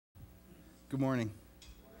Good morning.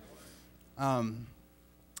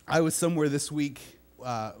 I was somewhere this week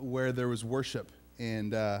where there was worship,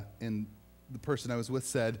 and the person I was with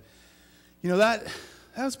said, "You know, that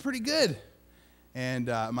was pretty good." And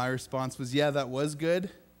my response was, "Yeah, that was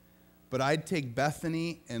good, but I'd take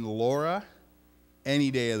Bethany and Laura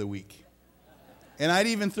any day of the week." And I'd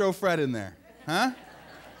even throw Fred in there. Huh?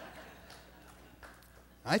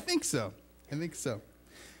 I think so.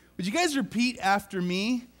 Would you guys repeat after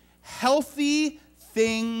me? Healthy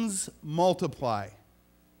things multiply.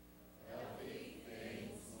 Healthy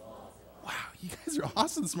things multiply. Wow, you guys are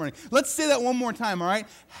awesome this morning. Let's say that one more time, all right?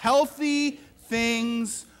 Healthy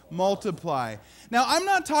things multiply. Now, I'm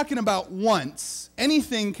not talking about once.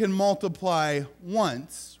 Anything can multiply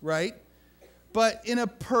once, right? But in a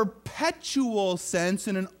perpetual sense,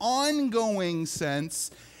 in an ongoing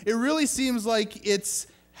sense, it really seems like it's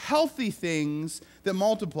healthy things that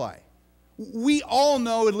multiply. We all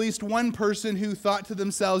know at least one person who thought to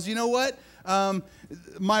themselves, you know what?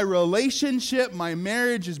 My relationship, my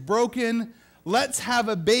marriage is broken. Let's have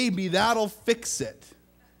a baby. That'll fix it.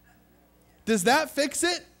 Does that fix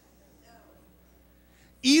it?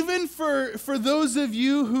 Even for those of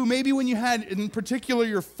you who maybe when you had, in particular,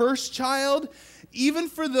 your first child, even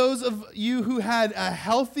for those of you who had a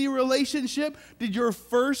healthy relationship, did your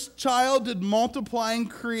first child, did multiplying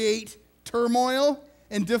create turmoil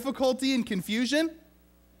and difficulty and confusion?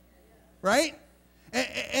 Right?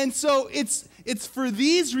 And so it's for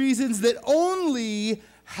these reasons that only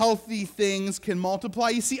healthy things can multiply.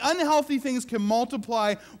 You see, unhealthy things can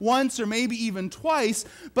multiply once or maybe even twice,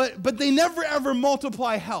 but they never ever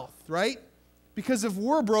multiply health, right? Because if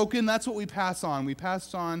we're broken, that's what we pass on. We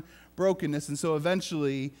pass on brokenness, and so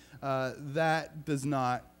eventually that does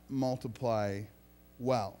not multiply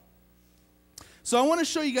well. So I want to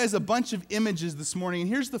show you guys a bunch of images this morning, and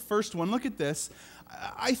here's the first one. Look at this.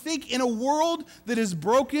 I think in a world that is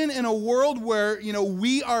broken, in a world where,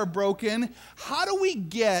 we are broken, how do we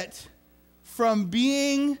get from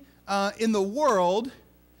being in the world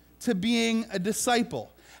to being a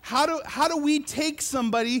disciple? How do we take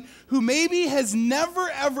somebody who maybe has never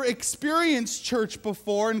ever experienced church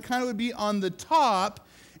before and kind of would be on the top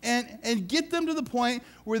and get them to the point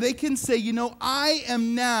where they can say, I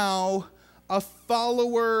am now a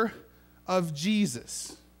follower of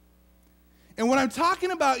Jesus. And what I'm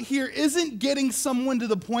talking about here isn't getting someone to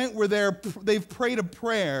the point where they've prayed a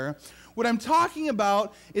prayer. What I'm talking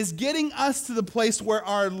about is getting us to the place where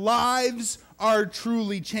our lives are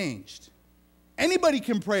truly changed. Anybody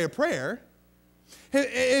can pray a prayer.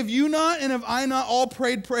 Have you not and have I not all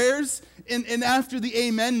prayed prayers and after the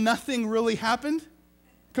amen, nothing really happened?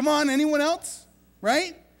 Come on, anyone else?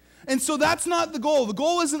 Right? And so that's not the goal. The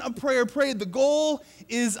goal isn't a prayer prayed. The goal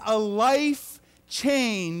is a life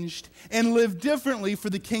changed and lived differently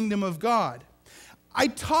for the kingdom of God. I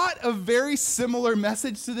taught a very similar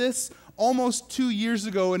message to this almost 2 years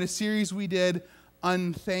ago in a series we did,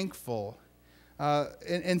 Unthankful.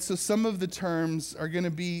 And so some of the terms are going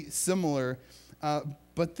to be similar,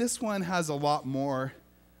 but this one has a lot more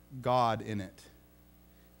God in it.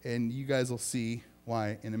 And you guys will see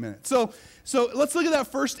why in a minute. So let's look at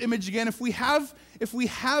that first image again. If we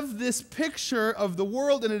have this picture of the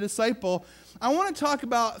world and a disciple, I want to talk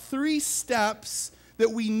about 3 steps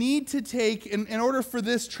that we need to take in order for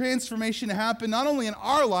this transformation to happen, not only in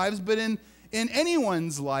our lives, but in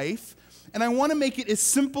anyone's life. And I want to make it as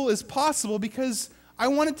simple as possible because I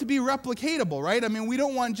want it to be replicatable, right? I mean, we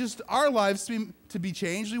don't want just our lives to be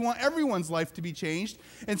changed. We want everyone's life to be changed.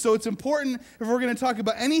 And so it's important, if we're going to talk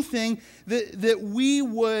about anything, that we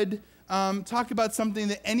would talk about something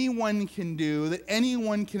that anyone can do, that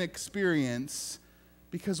anyone can experience,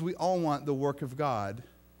 because we all want the work of God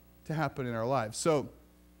to happen in our lives. So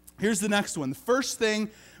here's the next one. The first thing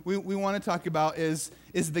we want to talk about is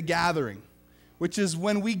the gathering, which is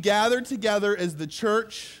when we gather together as the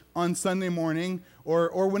church on Sunday morning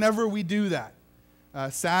or whenever we do that,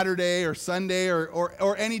 Saturday or Sunday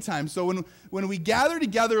or anytime. So when we gather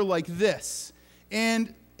together like this,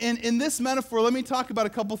 and in this metaphor, let me talk about a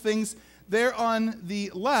couple things. There on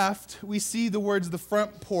the left, we see the words the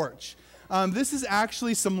front porch. This is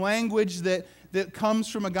actually some language that comes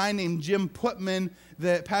from a guy named Jim Putman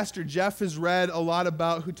that Pastor Jeff has read a lot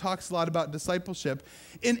about, who talks a lot about discipleship.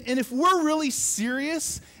 And if we're really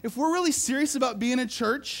serious about being a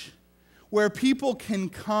church where people can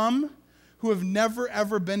come who have never,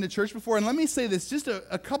 ever been to church before, and let me say this, just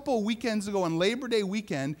a couple weekends ago on Labor Day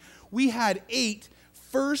weekend, we had 8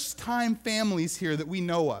 first-time families here that we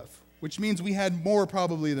know of, which means we had more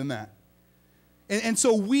probably than that. And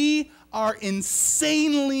so we are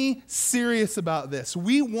insanely serious about this.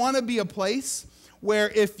 We want to be a place where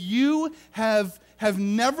if you have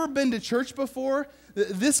never been to church before,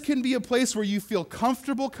 this can be a place where you feel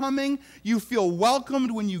comfortable coming. You feel welcomed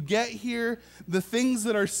when you get here. The things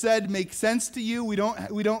that are said make sense to you. We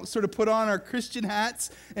don't sort of put on our Christian hats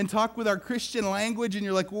and talk with our Christian language, and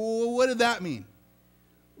you're like, well, what did that mean?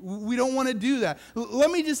 We don't want to do that. Let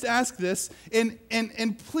me just ask this,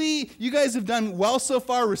 and please, you guys have done well so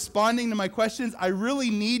far responding to my questions. I really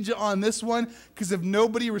need you on this one, because if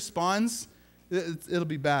nobody responds, it'll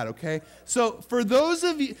be bad, okay? So for those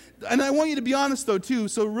of you, and I want you to be honest though too,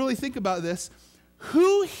 so really think about this.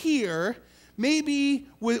 Who here maybe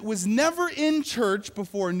was never in church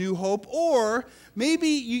before New Hope, or maybe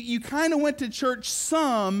you kind of went to church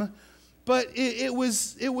some, but it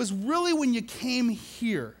was really when you came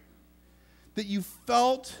here that you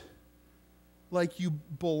felt like you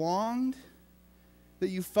belonged, that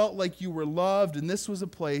you felt like you were loved, and this was a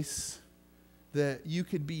place that you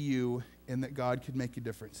could be you and that God could make a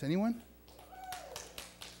difference. Anyone?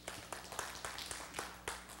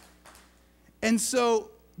 And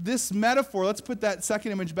so this metaphor, let's put that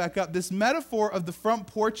second image back up. This metaphor of the front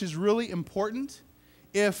porch is really important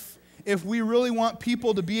if we really want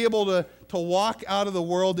people to be able to walk out of the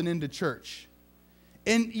world and into church.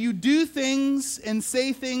 And you do things and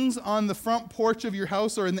say things on the front porch of your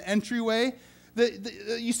house or in the entryway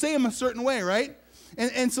that you say them a certain way, right?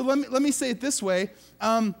 And so let me say it this way.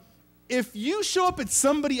 If you show up at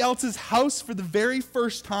somebody else's house for the very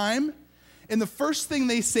first time, and the first thing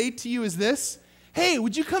they say to you is this, hey,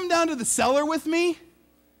 would you come down to the cellar with me?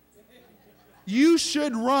 You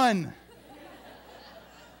should run.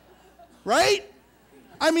 Right?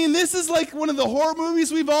 I mean, this is like one of the horror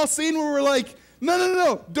movies we've all seen where we're like,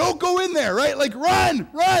 no, don't go in there, right? Like,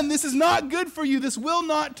 run, this is not good for you. This will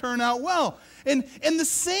not turn out well. And the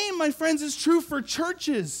same, my friends, is true for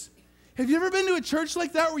churches. Have you ever been to a church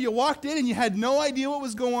like that where you walked in and you had no idea what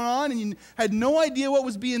was going on and you had no idea what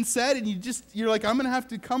was being said and you're like, I'm going to have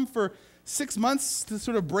to come for 6 months to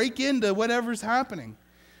sort of break into whatever's happening.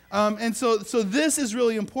 And so this is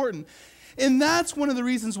really important. And that's one of the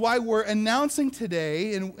reasons why we're announcing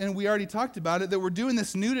today, and we already talked about it, that we're doing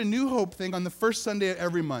this New to New Hope thing on the first Sunday of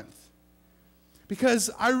every month.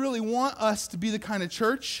 Because I really want us to be the kind of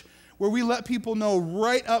church where we let people know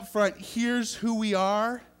right up front, here's who we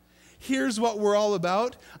are, here's what we're all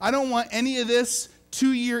about. I don't want any of this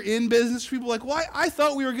 2-year in business people like, well, I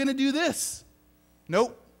thought we were going to do this.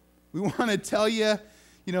 Nope. We want to tell you,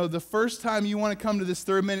 the first time you want to come to this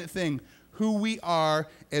 3-minute thing, who we are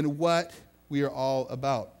and what we are all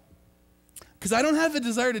about. Because I don't have a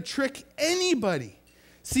desire to trick anybody.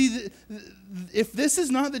 See, if this is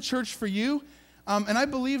not the church for you, and I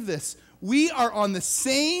believe this, we are on the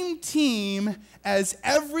same team as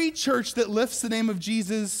every church that lifts the name of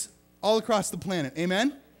Jesus all across the planet.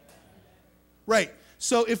 Amen? Right.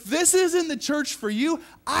 So if this isn't the church for you,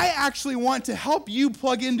 I actually want to help you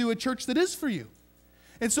plug into a church that is for you.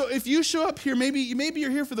 And so if you show up here, maybe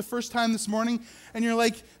you're here for the first time this morning, and you're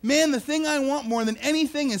like, man, the thing I want more than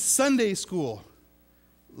anything is Sunday school.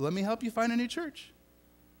 Let me help you find a new church.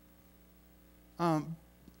 I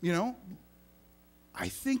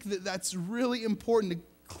think that's really important to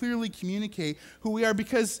clearly communicate who we are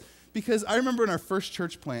because I remember in our first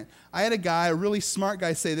church plant, I had a really smart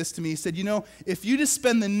guy say this to me. He said, if you just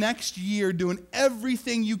spend the next year doing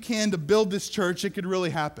everything you can to build this church, it could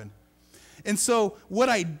really happen. And so what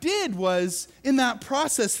I did was, in that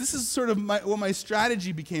process, this is sort of what my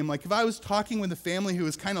strategy became. Like if I was talking with a family who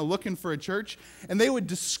was kind of looking for a church, and they would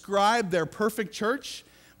describe their perfect church,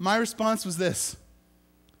 my response was this: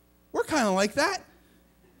 we're kind of like that.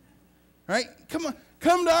 Right?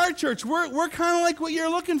 Come to our church. We're kind of like what you're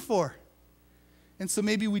looking for. And so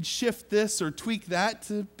maybe we'd shift this or tweak that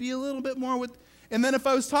to be a little bit more with. And then if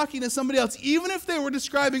I was talking to somebody else, even if they were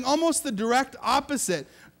describing almost the direct opposite,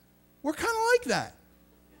 we're kind of like that.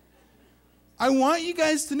 I want you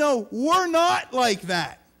guys to know we're not like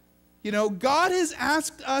that. God has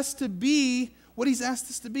asked us to be what he's asked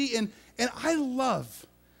us to be. And I love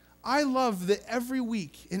that every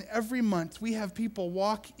week and every month we have people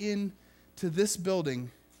walk into this building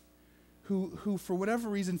who for whatever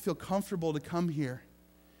reason feel comfortable to come here.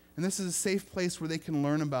 And this is a safe place where they can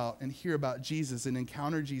learn about and hear about Jesus and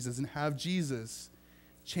encounter Jesus and have Jesus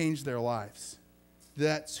change their lives.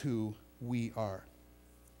 That's who we are.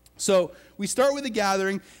 So we start with a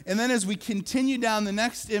gathering, and then as we continue down, the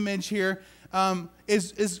next image here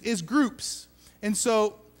is groups. And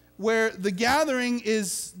so where the gathering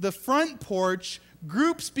is the front porch,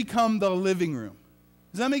 groups become the living room.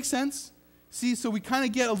 Does that make sense? See, so we kind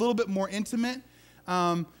of get a little bit more intimate.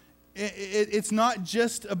 It's not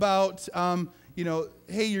just about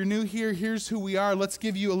hey, you're new here, here's who we are, let's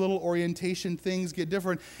give you a little orientation, things get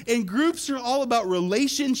different. And groups are all about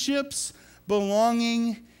relationships,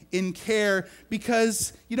 belonging, and care,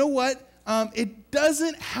 because you know what? It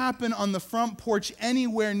doesn't happen on the front porch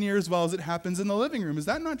anywhere near as well as it happens in the living room. Is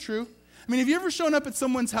that not true? I mean, have you ever shown up at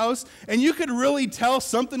someone's house and you could really tell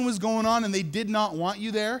something was going on and they did not want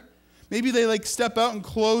you there? Maybe they step out and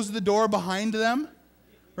close the door behind them,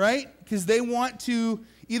 right? Because they want to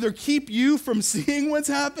either keep you from seeing what's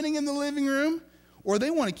happening in the living room, or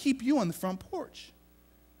they want to keep you on the front porch,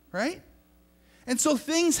 right? And so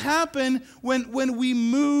things happen when we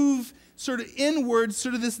move sort of inward,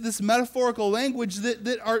 sort of this metaphorical language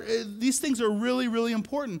that are, these things are really, really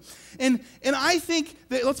important. And I think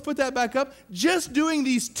that, let's put that back up, just doing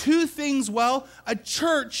these two things well, a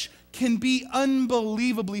church can be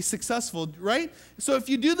unbelievably successful, right? So if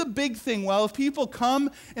you do the big thing well, if people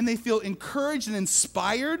come and they feel encouraged and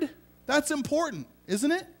inspired, that's important,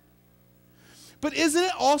 isn't it? But isn't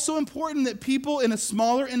it also important that people in a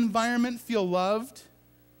smaller environment feel loved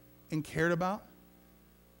and cared about?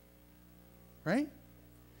 Right?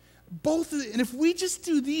 And if we just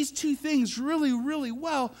do these two things really, really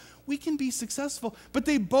well, we can be successful. But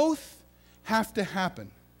they both have to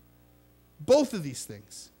happen. Both of these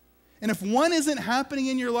things. And if one isn't happening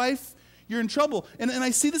in your life, you're in trouble. And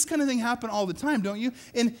I see this kind of thing happen all the time, don't you?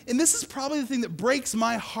 And this is probably the thing that breaks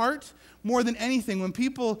my heart more than anything, when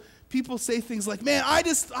people say things like, man,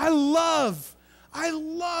 I love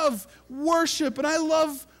worship, and I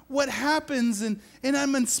love what happens, and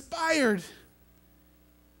I'm inspired.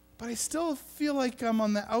 But I still feel like I'm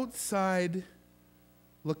on the outside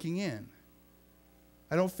looking in.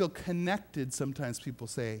 I don't feel connected, sometimes people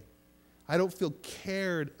say. I don't feel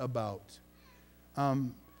cared about.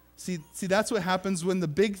 See, that's what happens when the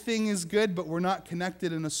big thing is good, but we're not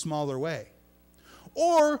connected in a smaller way.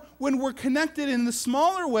 Or when we're connected in the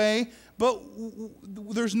smaller way, but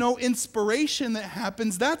there's no inspiration that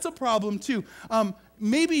happens, that's a problem too.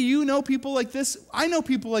 Maybe you know people like this. I know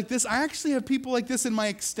people like this. I actually have people like this in my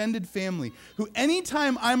extended family who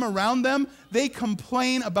anytime I'm around them, they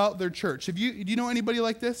complain about their church. Do you know anybody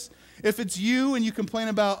like this? If it's you and you complain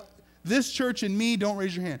about this church and me, don't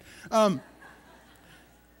raise your hand.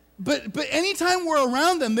 But anytime we're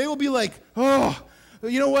around them, they will be like, oh,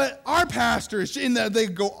 you know what? Our pastor is, they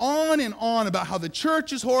go on and on about how the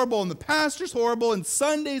church is horrible and the pastor's horrible and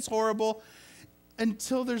Sunday's horrible,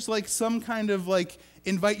 until there's some kind of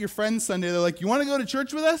invite your friends Sunday. They're like, you want to go to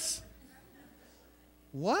church with us?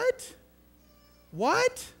 What?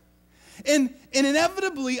 And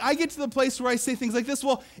inevitably, I get to the place where I say things like this,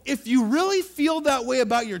 well, if you really feel that way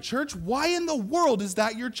about your church, why in the world is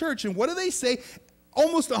that your church? And what do they say?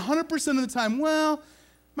 Almost 100% of the time, well,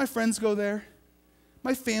 my friends go there.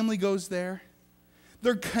 My family goes there.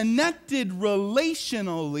 They're connected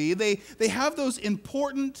relationally. They have those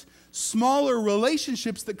important, smaller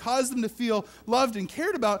relationships that cause them to feel loved and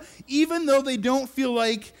cared about, even though they don't feel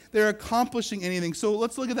like they're accomplishing anything. So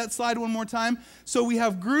let's look at that slide one more time. So we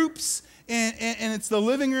have groups, and it's the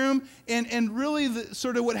living room, and really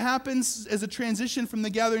sort of what happens as a transition from the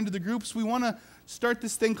gathering to the groups, we want to start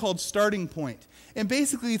this thing called Starting Point. And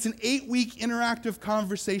basically, it's an 8-week interactive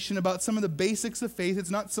conversation about some of the basics of faith. It's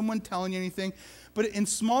not someone telling you anything, but in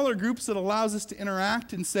smaller groups that allows us to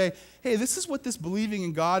interact and say, hey, this is what this believing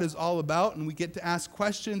in God is all about, and we get to ask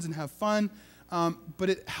questions and have fun. But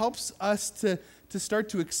it helps us to start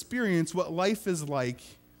to experience what life is like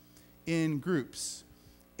in groups.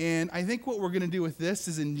 And I think what we're going to do with this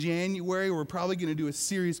is in January, we're probably going to do a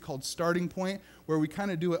series called Starting Point, where we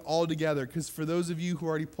kind of do it all together. Because for those of you who are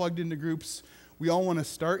already plugged into groups, we all want to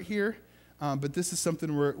start here. But this is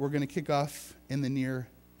something we're going to kick off in the near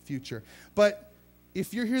future. But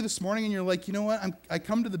if you're here this morning and you're like, you know what, I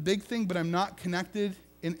come to the big thing, but I'm not connected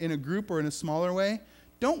in a group or in a smaller way,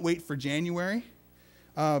 don't wait for January.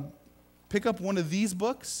 Pick up one of these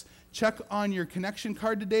books. Check on your connection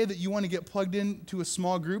card today that you want to get plugged into a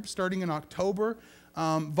small group starting in October.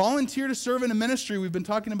 Volunteer to serve in a ministry. We've been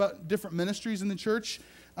talking about different ministries in the church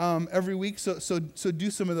every week, so do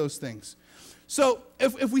some of those things. So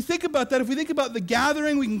if we think about that, if we think about the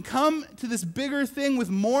gathering, we can come to this bigger thing with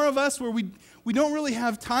more of us where we don't really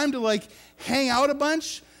have time to hang out a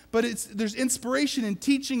bunch, but there's inspiration and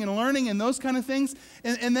teaching and learning and those kind of things.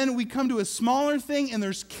 And then we come to a smaller thing and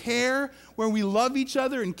there's care where we love each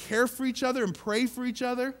other and care for each other and pray for each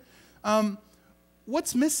other.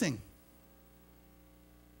 What's missing?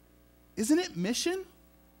 Isn't it mission?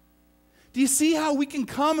 Do you see how we can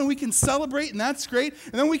come and we can celebrate, and that's great,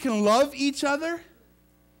 and then we can love each other,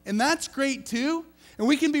 and that's great too, and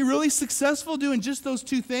we can be really successful doing just those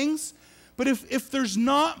two things? But if there's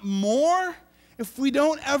not more, if we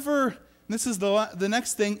don't ever, and this is the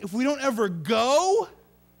next thing, if we don't ever go,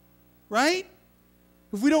 right?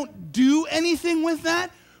 If we don't do anything with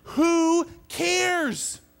that, who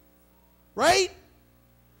cares? Right?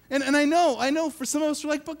 And I know for some of us, we're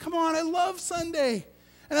like, but come on, I love Sunday.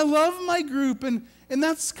 And I love my group. And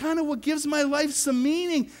that's kind of what gives my life some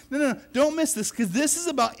meaning. No, don't miss this, because this is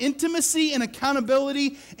about intimacy and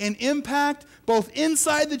accountability and impact, both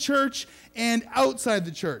inside the church and outside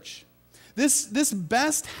the church. This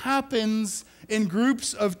best happens in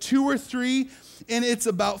groups of 2 or 3, and it's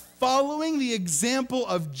about following the example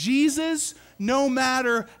of Jesus no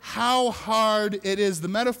matter how hard it is. The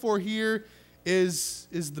metaphor here is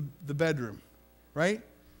the bedroom, right?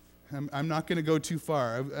 I'm not going to go too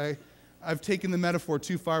far. I've taken the metaphor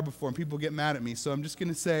too far before, and people get mad at me. So I'm just going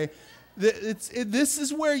to say that this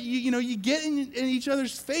is where you get in each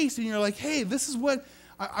other's face, and you're like, hey, this is what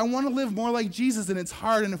I want to live more like Jesus, and it's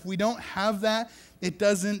hard. And if we don't have that, it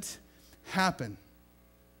doesn't happen.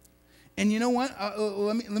 And you know what?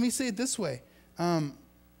 Let me say it this way.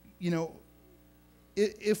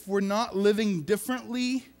 If we're not living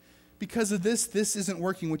differently because of this isn't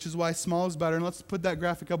working, which is why small is better. And let's put that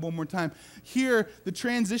graphic up one more time. Here, the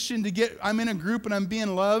transition to I'm in a group and I'm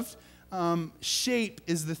being loved. Shape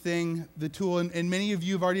is the tool. And many of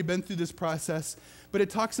you have already been through this process. But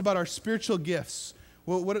it talks about our spiritual gifts.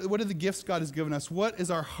 What are the gifts God has given us? What is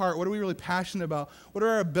our heart? What are we really passionate about? What are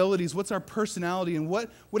our abilities? What's our personality? And what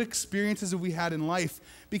experiences have we had in life?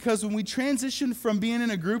 Because when we transition from being in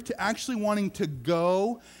a group to actually wanting to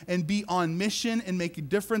go and be on mission and make a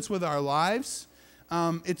difference with our lives,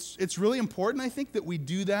 it's really important, I think, that we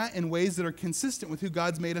do that in ways that are consistent with who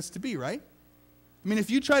God's made us to be, right? I mean, if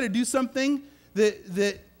you try to do something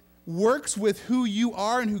that works with who you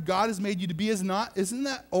are and who God has made you to be, isn't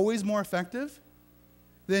that always more effective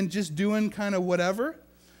than just doing kind of whatever?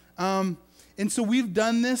 And so we've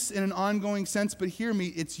done this in an ongoing sense, but hear me,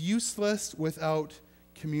 it's useless without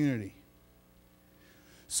community.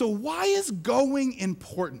 So why is going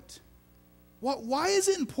important? Why is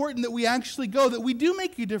it important that we actually go, that we do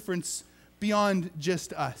make a difference beyond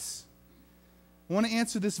just us? I want to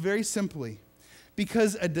answer this very simply.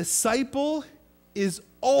 Because a disciple is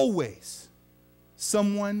always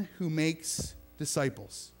someone who makes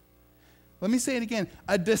disciples. Let me say it again.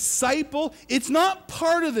 A disciple, it's not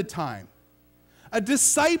part of the time. A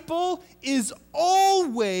disciple is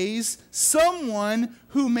always someone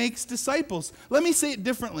who makes disciples. Let me say it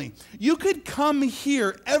differently. You could come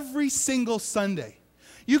here every single Sunday.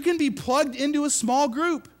 You can be plugged into a small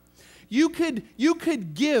group. You could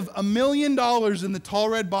give $1 million in the tall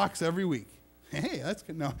red box every week. Hey, that's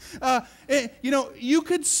good. No. You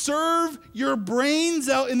could serve your brains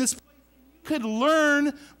out in this place. You could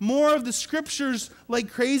learn more of the scriptures like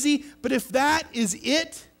crazy, but if that is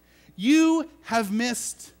it, you have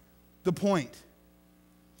missed the point.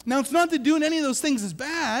 Now, it's not that doing any of those things is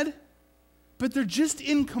bad, but they're just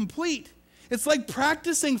incomplete. It's like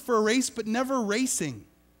practicing for a race but never racing.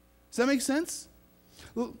 Does that make sense?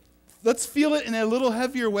 Let's feel it in a little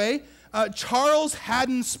heavier way. Charles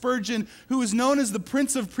Haddon Spurgeon, who is known as the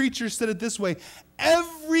Prince of Preachers, said it this way: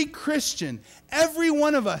 every Christian, every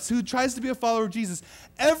one of us who tries to be a follower of Jesus,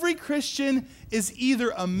 every Christian is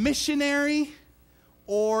either a missionary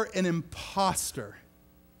or an imposter.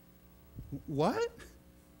 What?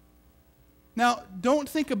 Now, don't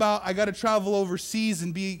think about, I got to travel overseas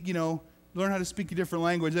and be, learn how to speak a different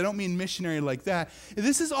language. I don't mean missionary like that.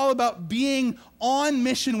 This is all about being on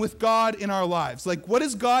mission with God in our lives. Like, what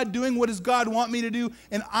is God doing? What does God want me to do?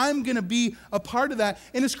 And I'm going to be a part of that.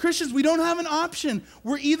 And as Christians, we don't have an option.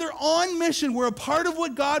 We're either on mission, we're a part of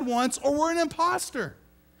what God wants, or we're an imposter.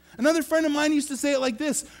 Another friend of mine used to say it like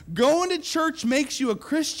this: going to church makes you a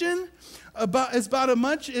Christian about as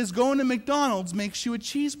much as going to McDonald's makes you a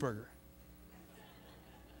cheeseburger.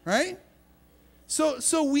 Right?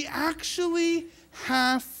 So we actually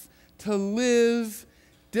have to live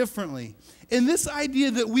differently. And this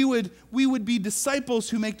idea that we would be disciples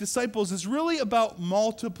who make disciples is really about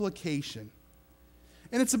multiplication.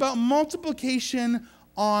 And it's about multiplication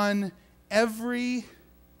on every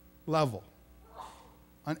level.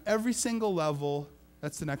 On every single level,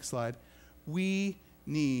 that's the next slide, we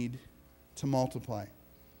need to multiply.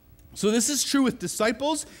 So this is true with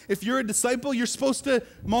disciples. If you're a disciple, you're supposed to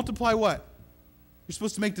multiply what? You're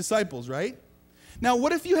supposed to make disciples, right? Now,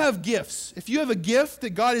 what if you have gifts? If you have a gift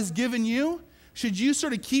that God has given you, should you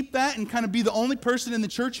sort of keep that and kind of be the only person in the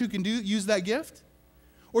church who can use that gift?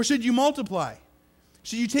 Or should you multiply?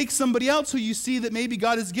 Should you take somebody else who you see that maybe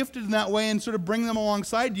God has gifted in that way and sort of bring them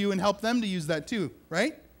alongside you and help them to use that too,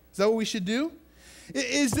 right? Is that what we should do?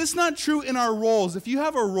 Is this not true in our roles? If you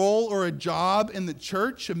have a role or a job in the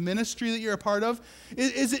church, a ministry that you're a part of,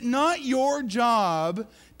 is it not your job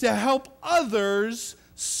to help others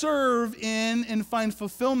serve in and find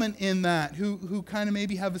fulfillment in that, who kind of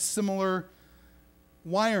maybe have a similar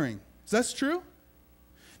wiring? Is that true?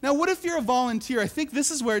 Now, what if you're a volunteer? I think this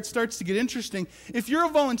is where it starts to get interesting. If you're a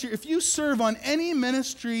volunteer, if you serve on any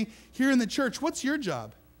ministry here in the church, what's your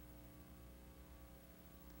job?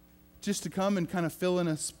 Just to come and kind of fill in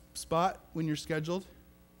a spot when you're scheduled?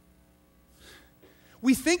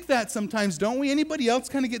 We think that sometimes, don't we? Anybody else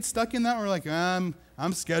kind of get stuck in that? We're like, I'm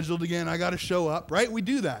scheduled again. I got to show up, right? We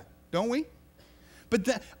do that, don't we?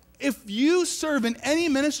 But if you serve in any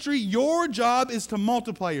ministry, your job is to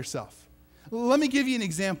multiply yourself. Let me give you an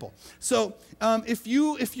example. So if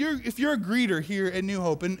you're a greeter here at New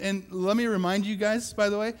Hope, and let me remind you guys, by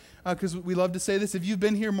the way, because we love to say this, if you've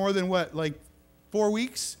been here more than 4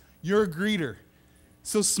 weeks, you're a greeter.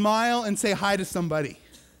 So smile and say hi to somebody,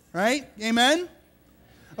 right? Amen?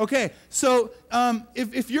 Okay, so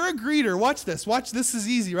if you're a greeter, watch this. Watch, this is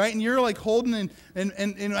easy, right? And you're like holding, and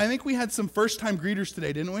I think we had some first-time greeters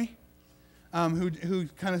today, didn't we? Who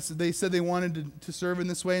kind of, they said they wanted to serve in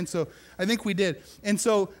this way, and so I think we did. And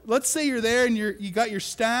so let's say you're there and you got your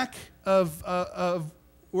stack of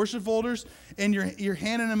worship folders, and you're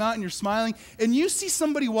handing them out and you're smiling, and you see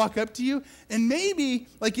somebody walk up to you, and maybe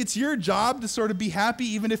it's your job to sort of be happy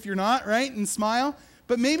even if you're not, right, and smile.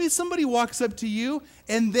 But maybe somebody walks up to you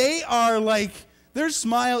and they are their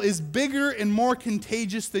smile is bigger and more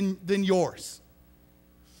contagious than yours.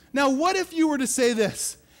 Now, what if you were to say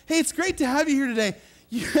this? Hey, it's great to have you here today.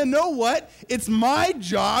 You know what? It's my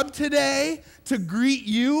job today to greet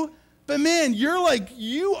you. But man,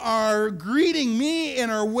 you are greeting me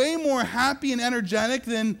and are way more happy and energetic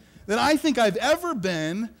than I think I've ever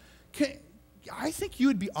been. I think you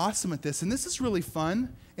would be awesome at this. And this is really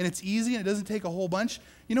fun. And it's easy and it doesn't take a whole bunch.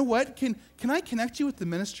 You know what? Can I connect you with the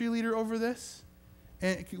ministry leader over this?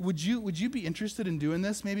 And would you be interested in doing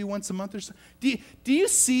this maybe once a month or so? Do you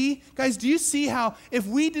see, guys, do you see how if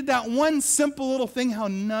we did that one simple little thing, how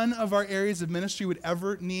none of our areas of ministry would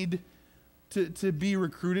ever need to be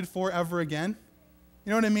recruited for ever again? You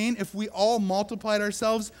know what I mean? If we all multiplied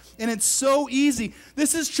ourselves, and it's so easy.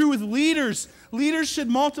 This is true with leaders. Leaders should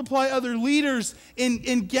multiply other leaders,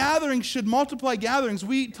 and gatherings should multiply gatherings.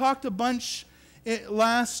 We talked a bunch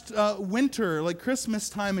last winter, Christmas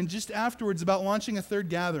time, and just afterwards about launching a third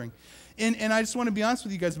gathering. And I just want to be honest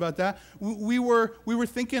with you guys about that. We were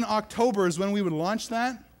thinking October is when we would launch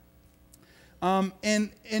that.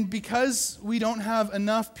 And because we don't have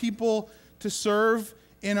enough people to serve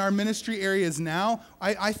in our ministry areas now,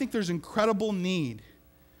 I think there's incredible need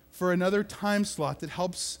for another time slot that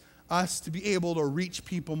helps us to be able to reach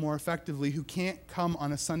people more effectively who can't come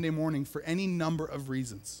on a Sunday morning for any number of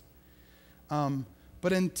reasons.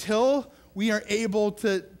 But until we are able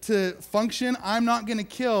to function, I'm not going to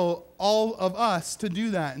kill all of us to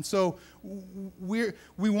do that. And so we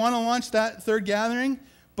want to launch that third gathering,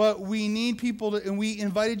 but we need people to, and we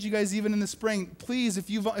invited you guys even in the spring. Please, if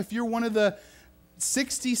you're one of the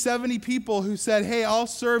 60, 70 people who said, hey, I'll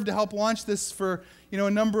serve to help launch this for a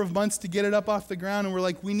number of months to get it up off the ground, and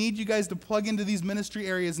we're we need you guys to plug into these ministry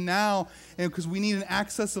areas now, and because we need an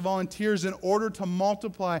access of volunteers in order to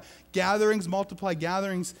multiply gatherings,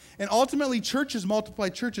 and ultimately churches multiply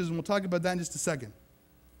churches, and we'll talk about that in just a second.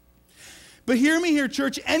 But hear me here,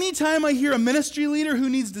 church. Anytime I hear a ministry leader who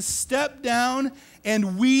needs to step down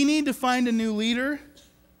and we need to find a new leader,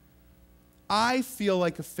 I feel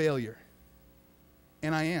like a failure.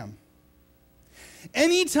 And I am.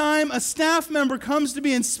 Anytime a staff member comes to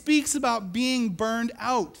me and speaks about being burned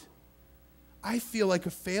out, I feel like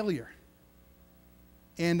a failure.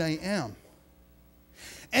 And I am.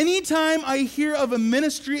 Anytime I hear of a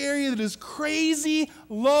ministry area that is crazy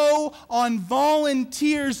low on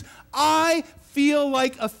volunteers, I feel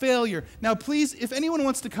like a failure. Now, please, if anyone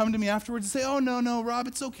wants to come to me afterwards and say, oh, no, Rob,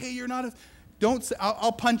 it's okay, you're not a... Don't say,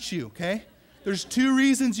 I'll punch you, okay? There's 2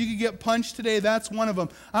 reasons you could get punched today. That's one of them.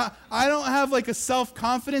 I don't have a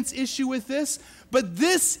self-confidence issue with this, but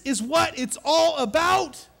this is what it's all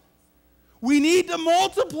about. We need to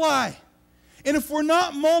multiply. And if we're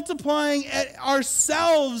not multiplying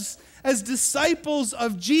ourselves as disciples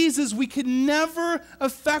of Jesus, we can never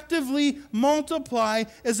effectively multiply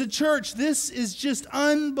as a church. This is just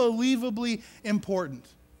unbelievably important.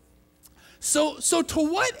 So to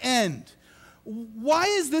what end? Why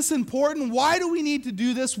is this important? Why do we need to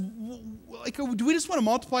do this? Do we just want to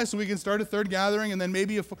multiply so we can start a third gathering and then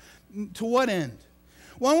maybe to what end?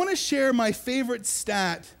 Well, I want to share my favorite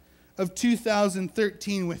stat of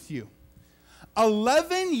 2013 with you.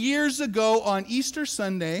 11 years ago on Easter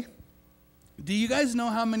Sunday, do you guys know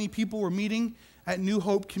how many people were meeting at New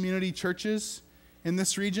Hope Community Churches in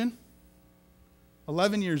this region?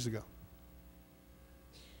 11 years ago.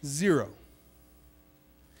 0.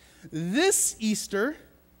 This Easter,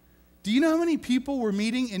 do you know how many people were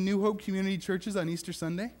meeting in New Hope Community Churches on Easter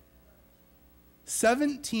Sunday?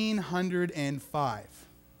 1,705.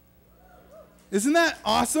 Isn't that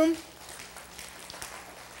awesome?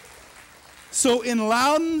 So in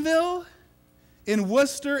Loudonville, in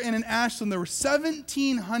Worcester, and in Ashland, there were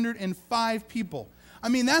 1,705 people. I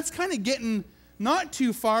mean, that's kind of getting not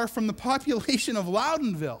too far from the population of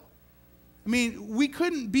Loudonville. I mean, we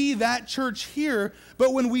couldn't be that church here,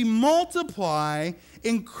 but when we multiply,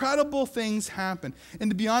 incredible things happen. And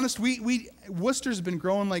to be honest, Worcester's been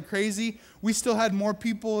growing like crazy. We still had more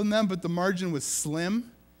people in them, but the margin was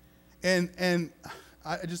slim. And can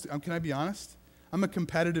I be honest? I'm a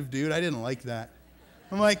competitive dude. I didn't like that.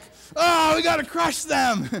 I'm like, oh, we got to crush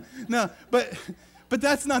them. No, but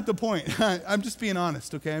that's not the point. I'm just being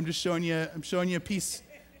honest, okay? I'm showing you a piece.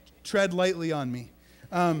 Tread lightly on me.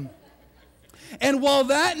 And while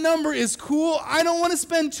that number is cool, I don't want to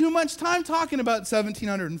spend too much time talking about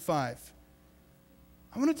 1,705.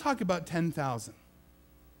 I want to talk about 10,000.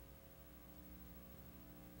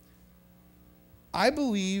 I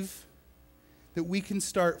believe that we can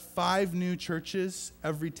start 5 new churches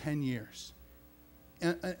every 10 years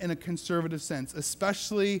in a conservative sense,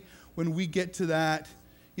 especially when we get to that,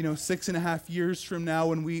 6.5 years from now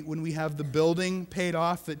when we have the building paid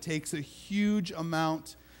off that takes a huge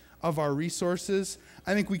amount of our resources.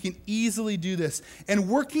 I think we can easily do this. And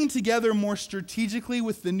working together more strategically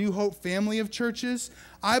with the New Hope family of churches,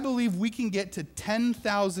 I believe we can get to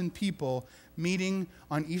 10,000 people meeting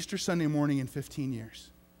on Easter Sunday morning in 15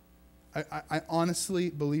 years. I honestly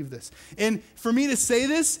believe this. And for me to say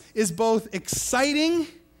this is both exciting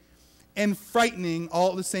and frightening all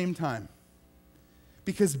at the same time.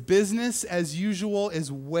 Because business as usual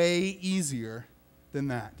is way easier than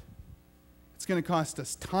that. It's going to cost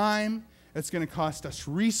us time. It's going to cost us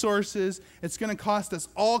resources. It's going to cost us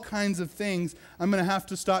all kinds of things. I'm going to have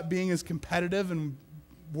to stop being as competitive and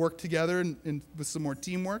work together and with some more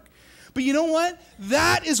teamwork. But you know what?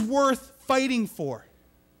 That is worth fighting for.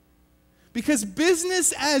 Because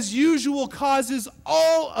business as usual causes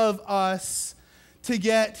all of us to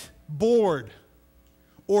get bored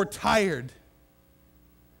or tired.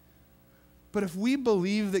 But if we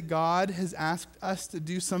believe that God has asked us to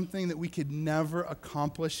do something that we could never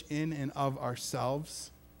accomplish in and of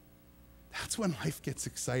ourselves, that's when life gets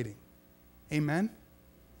exciting. Amen?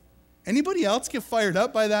 Anybody else get fired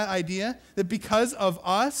up by that idea? That because of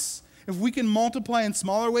us, if we can multiply in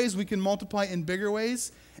smaller ways, we can multiply in bigger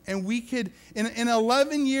ways. And we could, in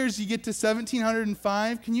 11 years, you get to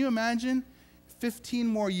 1,705. Can you imagine 15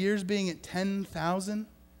 more years being at 10,000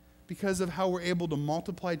 because of how we're able to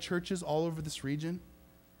multiply churches all over this region?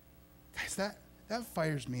 Guys, that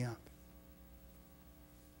fires me up.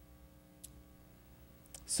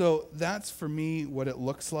 So that's for me what it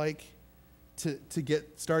looks like to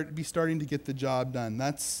be starting to get the job done.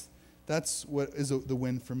 That's what is the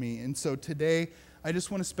win for me. And so today, I just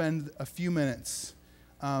want to spend a few minutes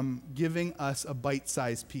giving us a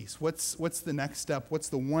bite-sized piece. What's the next step? What's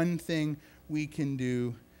the one thing we can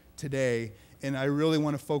do today? And I really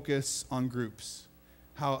want to focus on groups,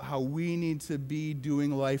 how we need to be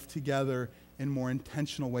doing life together in more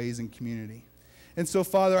intentional ways in community. And so,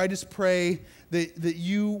 Father, I just pray that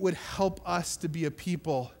you would help us to be a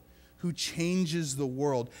people who changes the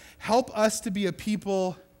world. Help us to be a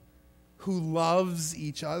people who loves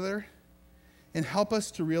each other. And help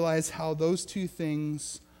us to realize how those two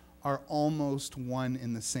things are almost one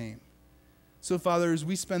and the same. So, Father, as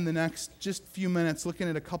we spend the next just few minutes looking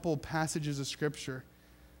at a couple of passages of Scripture,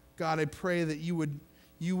 God, I pray that you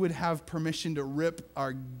would have permission to rip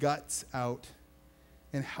our guts out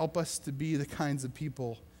and help us to be the kinds of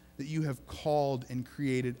people that you have called and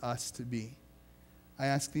created us to be. I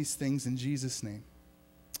ask these things in Jesus' name.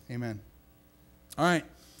 Amen. All right.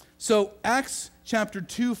 So Acts chapter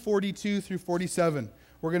 2, 42 through 47.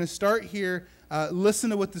 We're going to start here.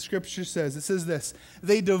 Listen to what the Scripture says. It says this: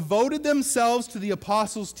 they devoted themselves to the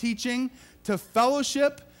apostles' teaching, to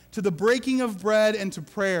fellowship, to the breaking of bread, and to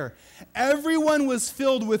prayer. Everyone was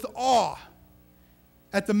filled with awe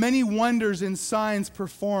at the many wonders and signs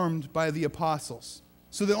performed by the apostles.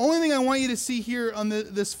 So the only thing I want you to see here on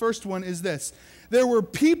this first one is this: there were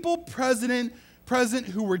people present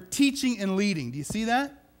who were teaching and leading. Do you see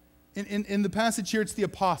that? In the passage here, it's the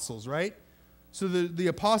apostles, right? So the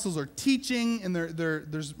apostles are teaching, and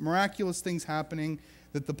there's miraculous things happening.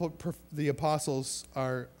 that the apostles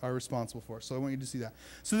are responsible for. So I want you to see that.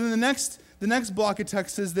 So then the next block of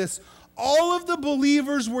text says this: all of the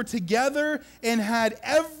believers were together and had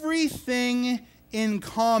everything in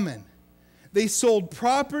common. They sold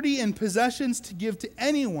property and possessions to give to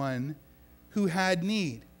anyone who had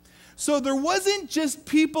need. So there wasn't just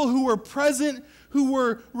people who were present, who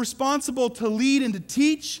were responsible to lead and to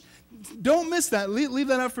teach. Don't miss that. Leave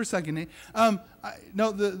that up for a second, Nate. All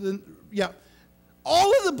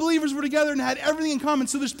of the believers were together and had everything in common.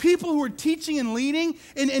 So there's people who are teaching and leading.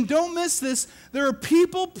 And don't miss this. There are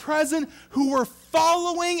people present who were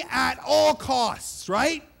following at all costs,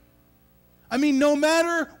 right? I mean, no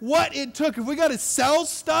matter what it took, if we got to sell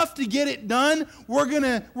stuff to get it done, we're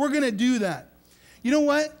gonna do that. You know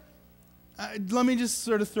what? Let me just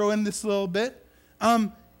sort of throw in this little bit.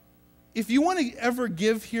 If you want to ever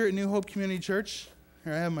give here at New Hope Community Church,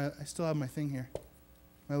 here I still have my thing here,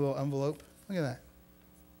 my little envelope. Look at that,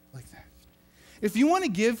 like that. If you want to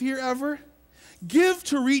give here ever, give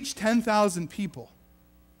to reach 10,000 people.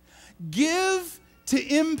 Give to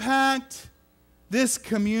impact this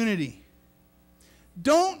community.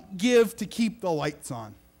 Don't give to keep the lights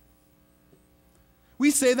on. We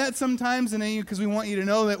say that sometimes because we want you to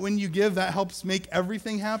know that when you give, that helps make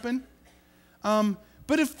everything happen.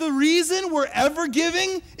 But if the reason we're ever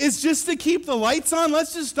giving is just to keep the lights on,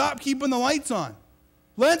 let's just stop keeping the lights on.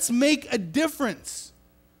 Let's make a difference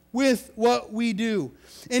with what we do.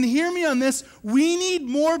 And hear me on this, we need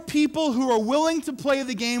more people who are willing to play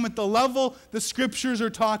the game at the level the scriptures are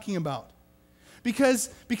talking about. Because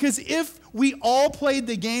if we all played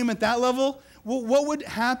the game at that level, what would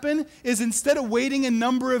happen is instead of waiting a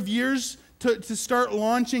number of years to start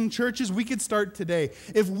launching churches, we could start today.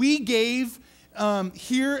 If we gave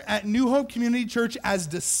here at New Hope Community Church as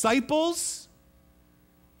disciples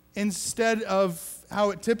instead of how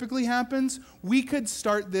it typically happens, we could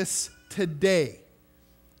start this today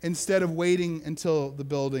instead of waiting until the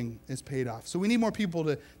building is paid off. So we need more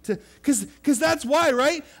people because that's why,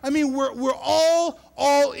 right? I mean, we're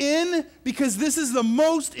all in because this is the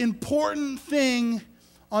most important thing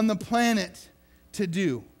on the planet to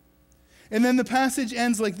do. And then the passage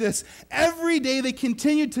ends like this: every day they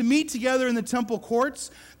continued to meet together in the temple courts.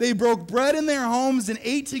 They broke bread in their homes and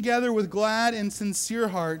ate together with glad and sincere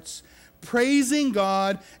hearts, praising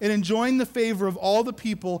God and enjoying the favor of all the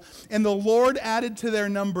people. And the Lord added to their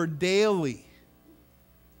number daily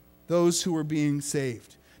those who were being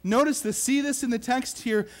saved. Notice this, see this in the text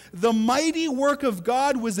here. The mighty work of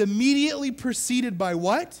God was immediately preceded by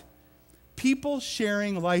what? People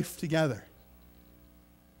sharing life together.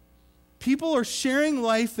 People are sharing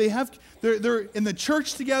life. They're in the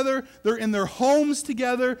church together. They're in their homes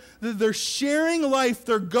together. They're sharing life.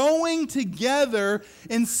 They're going together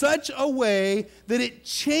in such a way that it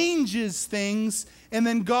changes things, and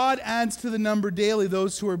then God adds to the number daily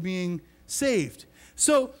those who are being saved.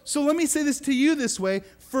 So let me say this to you this way.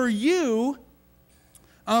 For you,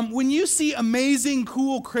 when you see amazing,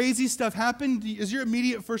 cool, crazy stuff happen, is your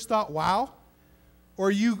immediate first thought, wow? Or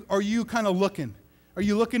are you kind of looking? Are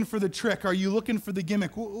you looking for the trick? Are you looking for the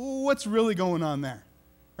gimmick? What's really going on there?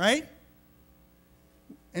 Right?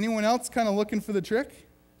 Anyone else kind of looking for the trick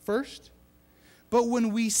first? But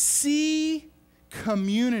when we see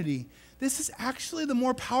community, this is actually the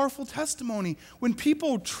more powerful testimony. When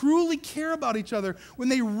people truly care about each other, when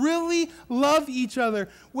they really love each other,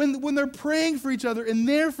 when they're praying for each other and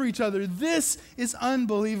there for each other, this is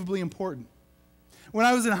unbelievably important. When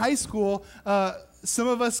I was in high school, some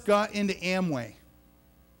of us got into Amway.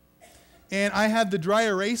 And I had the dry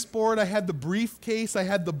erase board, I had the briefcase, I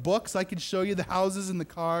had the books, I could show you the houses and the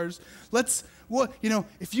cars. If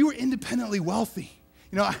you were independently wealthy,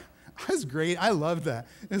 I was great, I loved that.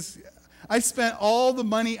 I spent all the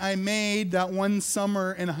money I made that one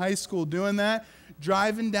summer in high school doing that,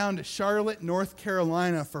 driving down to Charlotte, North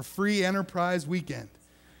Carolina for free enterprise weekend.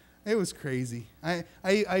 It was crazy. I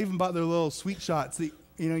even bought their little sweet shots that,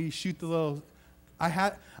 you shoot the little,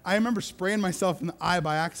 I remember spraying myself in the eye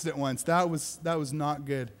by accident once. That was not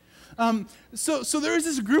good. So there was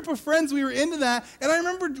this group of friends, we were into that, and I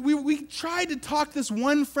remember we tried to talk this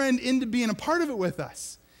one friend into being a part of it with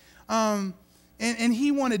us. And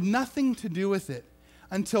he wanted nothing to do with it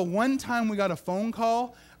until one time we got a phone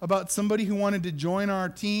call about somebody who wanted to join our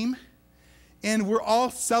team, and we're all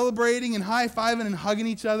celebrating and high-fiving and hugging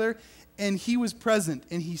each other, and he was present,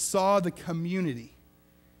 and he saw the community,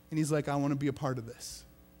 and he's like, I want to be a part of this.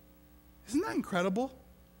 Isn't that incredible?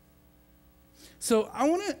 So I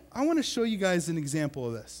want to show you guys an example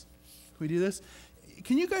of this. Can we do this?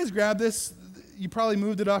 Can you guys grab this? You probably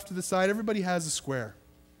moved it off to the side. Everybody has a square.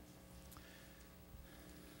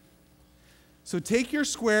 So take your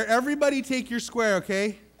square. Everybody take your square,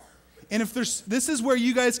 okay? And if this is where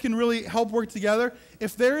you guys can really help work together.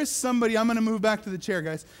 If there is somebody, I'm going to move back to the chair,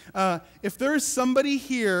 guys. If there is somebody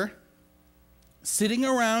here sitting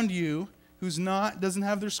around you who's doesn't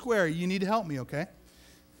have their square, you need to help me, okay?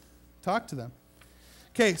 Talk to them.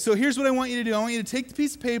 Okay, so here's what I want you to do. I want you to take the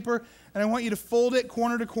piece of paper and I want you to fold it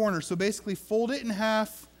corner to corner. So basically fold it in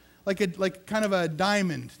half like kind of a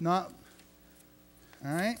diamond, not,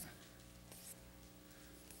 all right?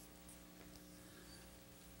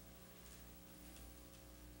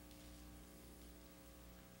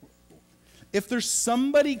 If there's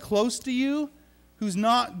somebody close to you who's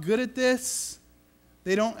not good at this,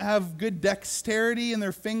 they don't have good dexterity in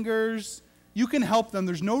their fingers, you can help them.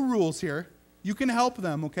 There's no rules here. You can help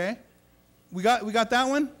them, okay? We got that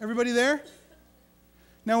one? Everybody there?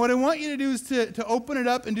 Now what I want you to do is to open it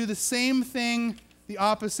up and do the same thing the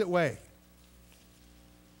opposite way.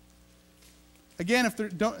 Again,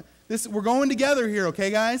 we're going together here,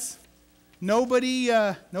 okay, guys? Nobody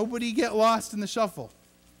get lost in the shuffle.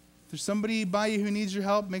 If there's somebody by you who needs your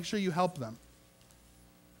help, make sure you help them.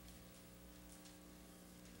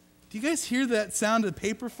 Do you guys hear that sound of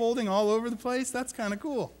paper folding all over the place? That's kind of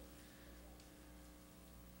cool.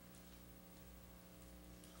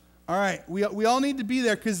 All right, we all need to be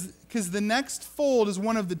there because the next fold is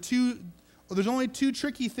one of the two. Well, there's only two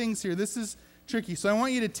tricky things here. This is tricky. So I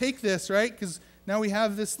want you to take this, right? Because now we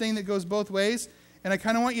have this thing that goes both ways. And I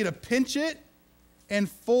kind of want you to pinch it and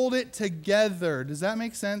fold it together. Does that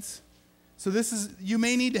make sense? So you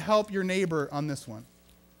may need to help your neighbor on this one.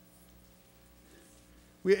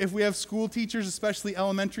 If we have school teachers, especially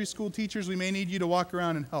elementary school teachers, we may need you to walk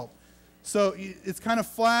around and help. So it's kind of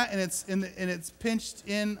flat and it's pinched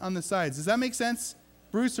in on the sides. Does that make sense?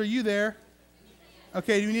 Bruce, are you there?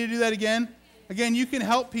 Okay, do we need to do that again? Again, you can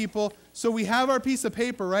help people. So we have our piece of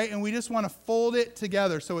paper, right? And we just want to fold it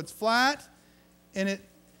together. So it's flat and it...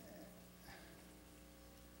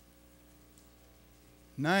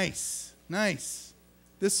 Nice, nice.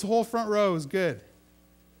 This whole front row is good.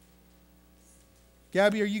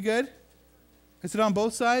 Gabby, are you good? Is it on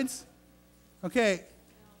both sides? Okay.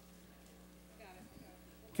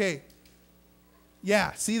 Okay.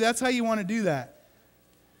 Yeah, see, that's how you want to do that.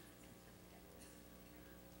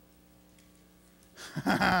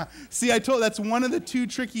 See, that's one of the two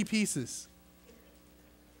tricky pieces.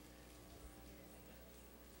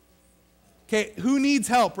 Okay, who needs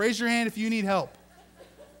help? Raise your hand if you need help.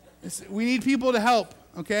 We need people to help,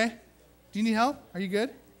 okay? Do you need help? Are you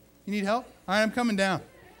good? You need help? All right, I'm coming down.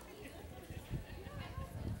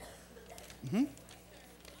 Mm-hmm.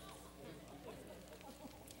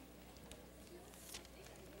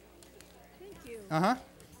 Thank you. Uh-huh.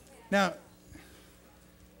 Now,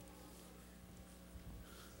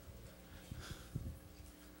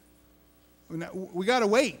 we got to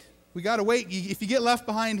wait. We got to wait. If you get left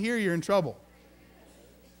behind here, you're in trouble.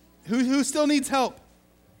 Who still needs help?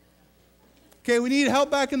 Okay, we need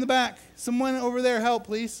help back in the back. Someone over there, help,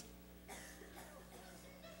 please.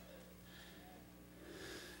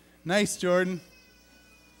 Nice, Jordan.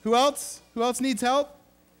 Who else? Who else needs help?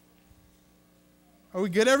 Are we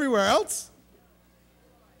good everywhere else?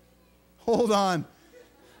 Hold on.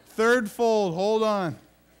 Third fold, hold on.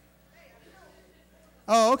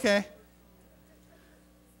 Oh, okay.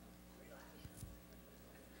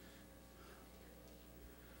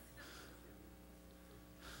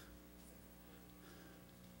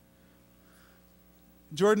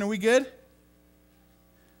 Jordan, are we good?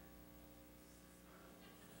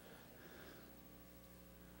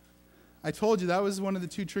 I told you that was one of the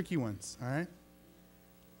two tricky ones, all right?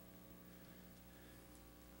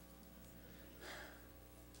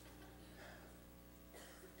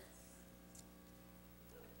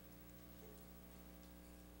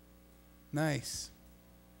 Nice.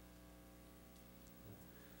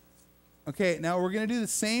 Okay, now we're going to do the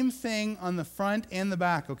same thing on the front and the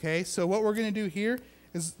back, okay? So what we're going to do here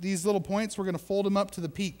is these little points, we're going to fold them up to the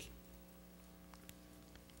peak.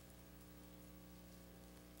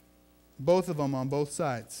 Both of them on both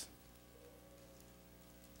sides.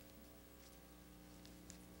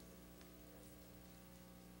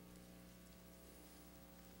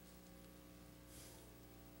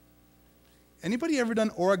 Anybody ever done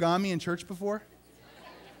origami in church before?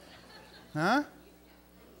 Huh?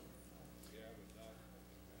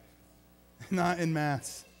 Not in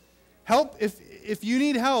mass. Help, if you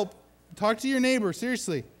need help, talk to your neighbor,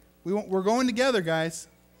 seriously. We're going together, guys.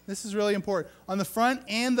 This is really important. On the front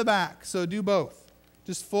and the back, so do both.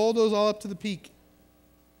 Just fold those all up to the peak.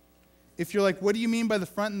 If you're like, what do you mean by the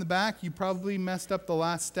front and the back? You probably messed up the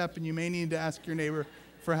last step and you may need to ask your neighbor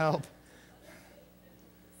for help.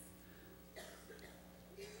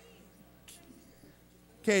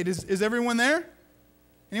 Okay, is everyone there?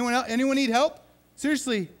 Anyone need help?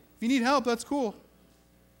 Seriously, if you need help, that's cool.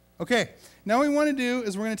 Okay, now what we want to do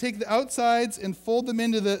is we're going to take the outsides and fold them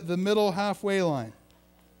into the middle halfway line.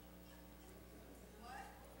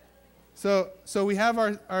 So we have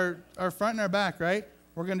our front and our back, right?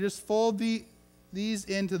 We're going to just fold these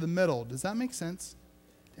into the middle. Does that make sense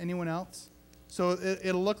to anyone else? So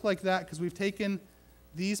it'll look like that because we've taken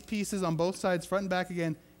these pieces on both sides, front and back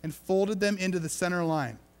again, and folded them into the center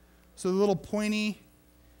line. So the little pointy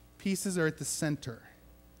pieces are at the center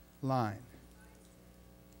line.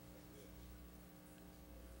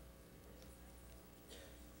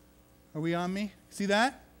 Are we on me? See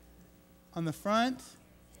that? On the front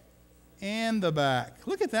and the back.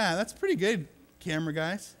 Look at that. That's pretty good, camera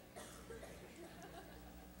guys.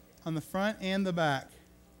 On the front and the back.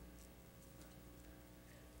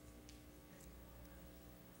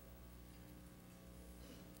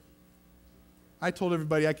 I told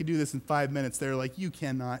everybody I could do this in 5 minutes. They were like, you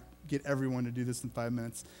cannot get everyone to do this in 5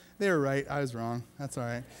 minutes. They were right. I was wrong. That's all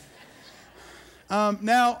right.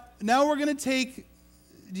 Now we're going to take,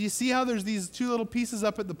 do you see how there's these two little pieces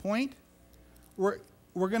up at the point? We're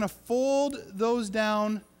going to fold those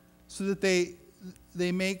down so that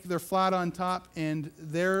they're flat on top, and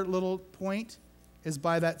their little point is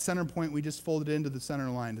by that center point we just folded into the center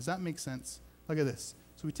line. Does that make sense? Look at this.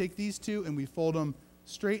 So we take these two and we fold them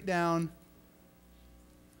straight down,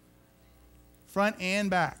 front and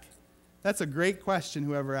back. That's a great question,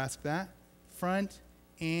 whoever asked that. Front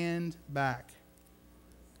and back.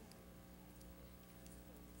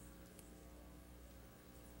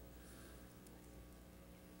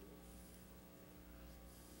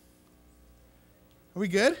 Are we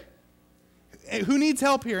good? Who needs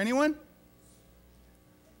help here? Anyone?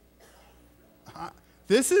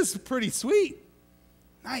 This is pretty sweet.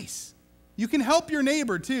 Nice. You can help your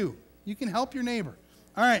neighbor too. You can help your neighbor.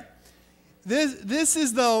 All right. This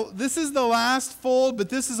is the last fold, but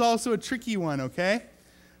this is also a tricky one, okay?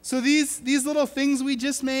 So these little things we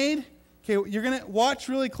just made, okay, you're going to watch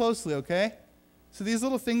really closely, okay? So these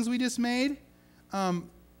little things we just made,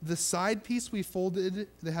 the side piece we folded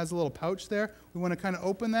that has a little pouch there, we want to kind of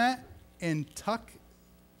open that and tuck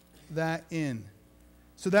that in.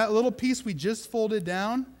 So that little piece we just folded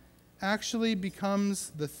down actually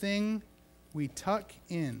becomes the thing we tuck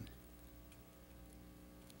in.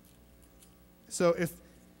 So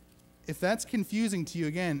if that's confusing to you,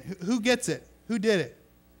 again, who gets it? Who did it?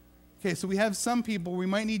 Okay, so we have some people, we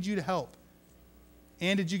might need you to help.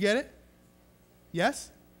 Ann, did you get it? Yes?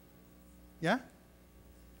 Yeah?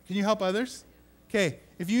 Can you help others? Okay,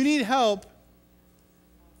 if you need help,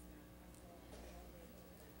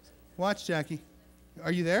 watch, Jackie.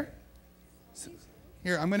 Are you there?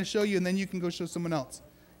 Here, I'm going to show you, and then you can go show someone else.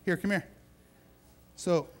 Here, come here.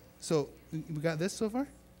 So we got this so far?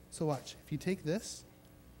 So watch. If you take this,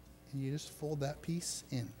 and you just fold that piece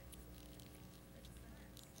in.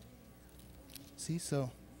 See, so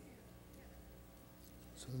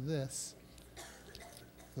this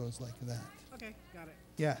goes like that. Okay, got it.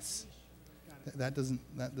 Yes. Got it. That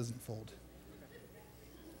doesn't fold.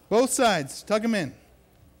 Both sides, tuck them in.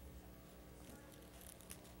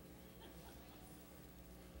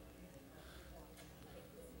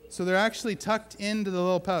 So they're actually tucked into the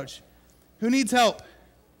little pouch. Who needs help?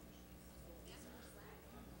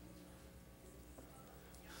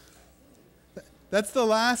 That's the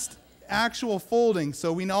last actual folding,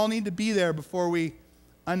 so we all need to be there before we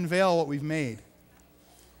unveil what we've made.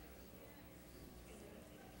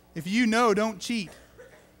 If you know, don't cheat.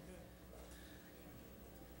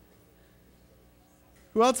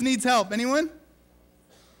 Who else needs help? Anyone?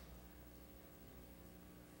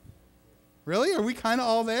 Really? Are we kind of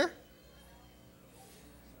all there?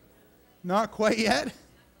 Not quite yet?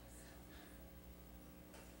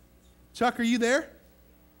 Chuck, are you there?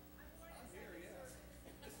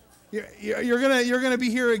 You're gonna be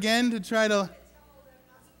here again to try to.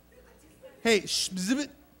 Hey, zip it.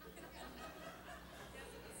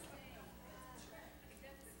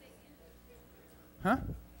 Huh?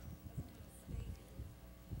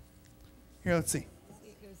 Here, let's see.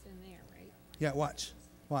 It goes in there, right? Yeah,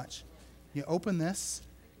 watch. You open this,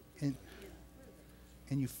 and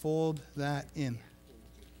you fold that in.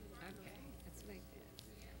 Okay, that's like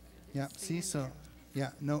that. Yeah, see, so,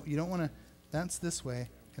 yeah, no, you don't want to, that's this way,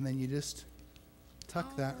 and then you just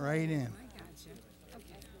tuck that right in. I gotcha.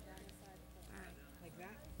 Okay. All right. Like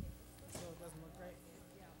that? So it doesn't look right?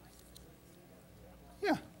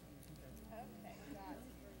 Yeah.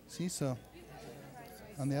 See, so,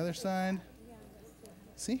 on the other side,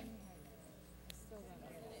 see?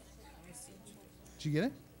 Did you get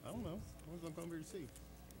it? I don't know. I was going to come over to see.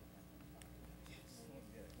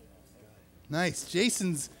 Nice.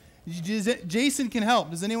 Jason can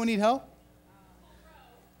help. Does anyone need help?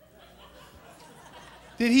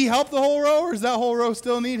 Did he help the whole row, or does that whole row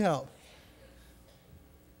still need help?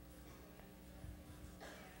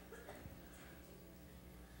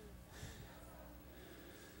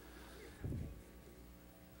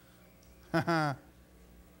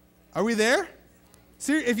 Are we there?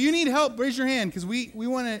 If you need help, raise your hand, because we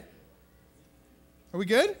want to. Are we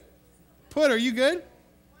good? Put, are you good?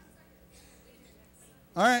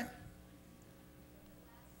 All right.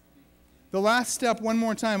 The last step one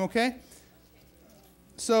more time, okay?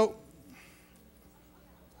 So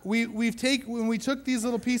when we took these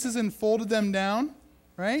little pieces and folded them down,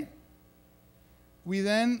 right? We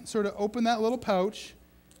then sort of open that little pouch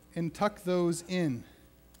and tuck those in.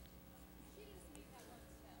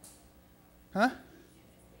 Huh?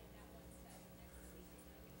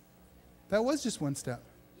 That was just one step.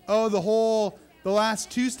 Oh, the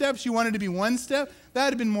last two steps, you wanted to be one step? That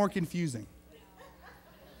would have been more confusing.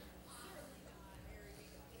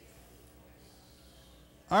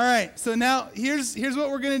 All right, so now here's what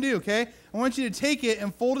we're going to do, okay? I want you to take it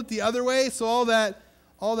and fold it the other way, so all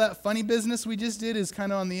that funny business we just did is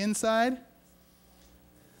kind of on the inside.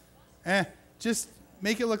 Just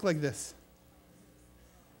make it look like this.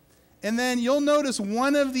 And then you'll notice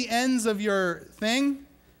one of the ends of your thing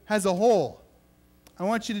has a hole. I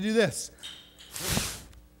want you to do this.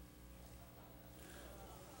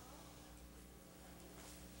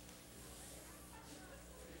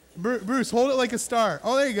 Bruce, hold it like a star.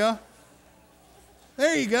 Oh, there you go.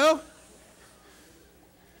 There you go.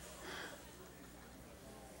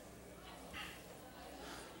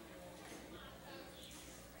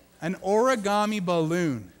 An origami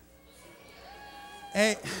balloon.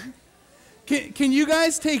 Hey, can you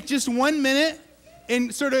guys take just 1 minute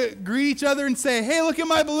and sort of greet each other and say, hey, look at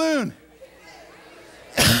my balloon?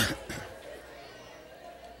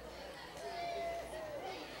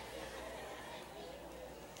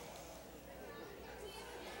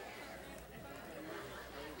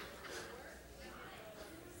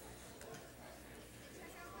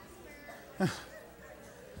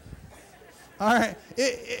 All right.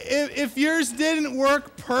 If yours didn't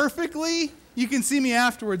work perfectly, you can see me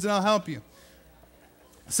afterwards and I'll help you.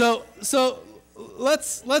 So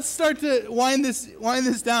let's start to wind this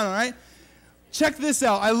down, all right? Check this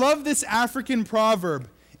out. I love this African proverb.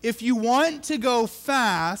 If you want to go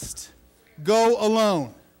fast, go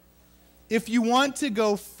alone. If you want to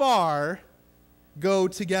go far, go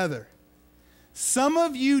together. Some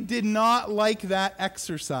of you did not like that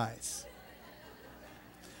exercise.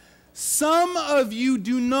 Some of you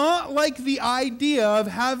do not like the idea of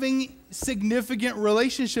having significant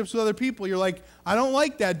relationships with other people. You're like, I don't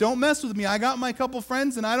like that. Don't mess with me. I got my couple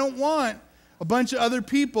friends and I don't want a bunch of other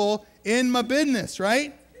people in my business,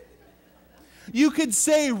 right? You could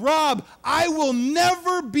say, Rob, I will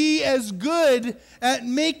never be as good at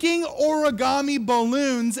making origami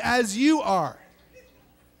balloons as you are.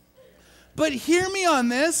 But hear me on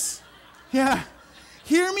this. Yeah,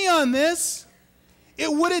 hear me on this.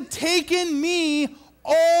 It would have taken me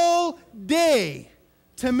all day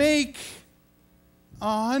to make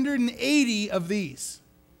 180 of these.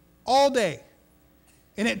 All day.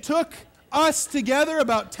 And it took us together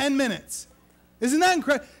about 10 minutes. Isn't that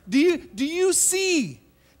incredible? Do you see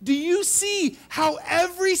how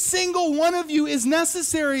every single one of you is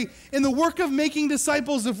necessary in the work of making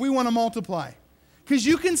disciples if we want to multiply? Because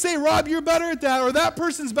you can say, Rob, you're better at that, or that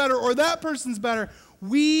person's better, or that person's better.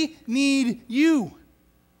 We need you.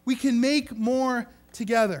 We can make more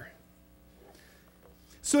together.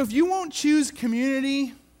 So if you won't choose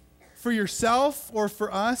community for yourself or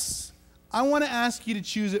for us, I want to ask you to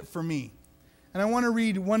choose it for me. And I want to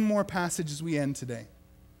read one more passage as we end today.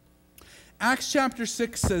 Acts chapter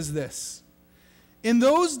 6 says this. In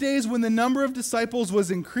those days when the number of disciples was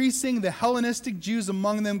increasing, the Hellenistic Jews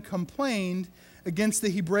among them complained against the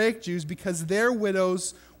Hebraic Jews because their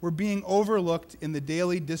widows were being overlooked in the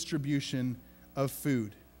daily distribution of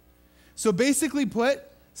food. So basically put,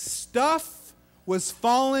 stuff was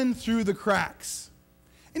falling through the cracks.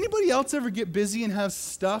 Anybody else ever get busy and have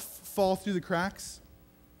stuff fall through the cracks?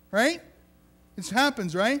 Right? It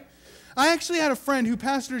happens, right? I actually had a friend who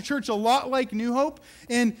pastored a church a lot like New Hope,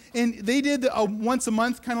 and they did once a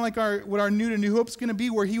month, kind of like what our New to New Hope is going to be,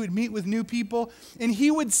 where he would meet with new people, and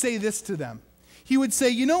he would say this to them. He would say,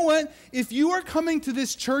 you know what? If you are coming to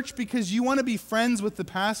this church because you want to be friends with the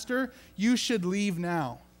pastor, you should leave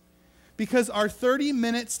now. Because our 30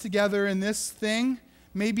 minutes together in this thing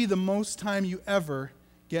may be the most time you ever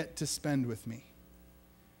get to spend with me.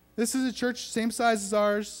 This is a church same size as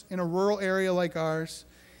ours, in a rural area like ours.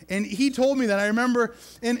 And he told me that. I remember,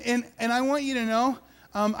 and I want you to know,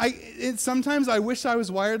 sometimes I wish I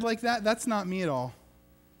was wired like that. That's not me at all.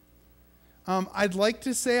 I'd like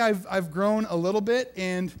to say I've grown a little bit,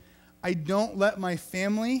 and I don't let my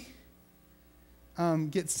family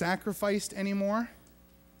get sacrificed anymore.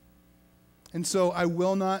 And so I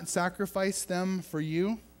will not sacrifice them for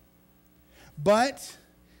you. But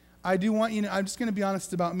I do want you to, I'm just going to be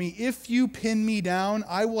honest about me. If you pin me down,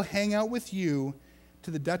 I will hang out with you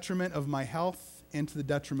to the detriment of my health and to the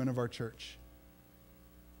detriment of our church.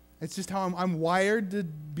 It's just how I'm wired to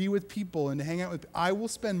be with people and to hang out with. I will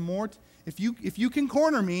spend more. If you can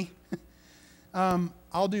corner me,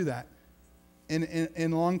 I'll do that.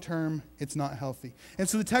 In long term, it's not healthy. And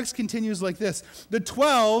so the text continues like this. The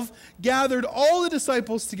 12 gathered all the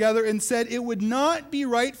disciples together and said, it would not be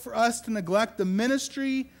right for us to neglect the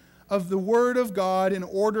ministry of the word of God in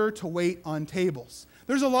order to wait on tables.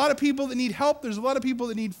 There's a lot of people that need help. There's a lot of people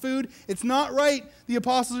that need food. It's not right, the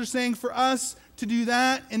apostles are saying, for us to do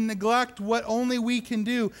that and neglect what only we can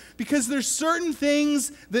do. Because there's certain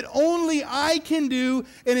things that only I can do,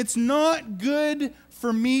 and it's not good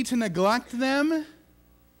for me to neglect them,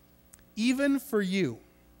 even for you.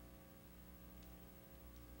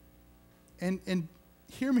 And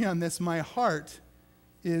hear me on this, my heart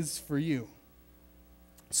is for you.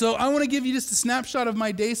 So I want to give you just a snapshot of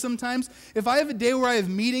my day sometimes. If I have a day where I have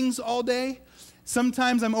meetings all day,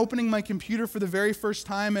 sometimes I'm opening my computer for the very first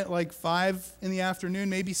time at like 5 in the afternoon,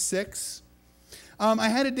 maybe 6. I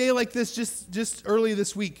had a day like this just early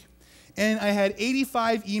this week, and I had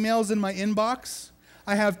 85 emails in my inbox.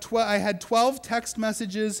 I had 12 text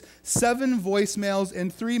messages, 7 voicemails,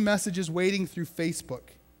 and 3 messages waiting through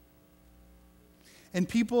Facebook. And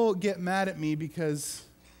people get mad at me because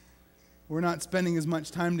we're not spending as much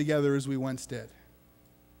time together as we once did.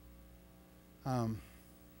 And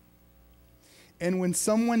when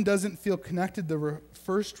someone doesn't feel connected, the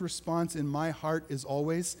first response in my heart is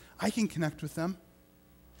always, I can connect with them.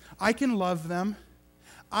 I can love them.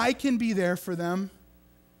 I can be there for them.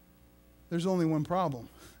 There's only one problem.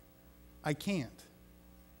 I can't.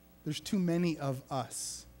 There's too many of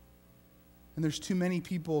us. And there's too many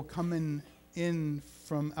people coming in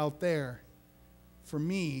from out there for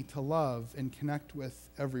me to love and connect with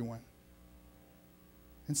everyone.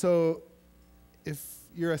 And so if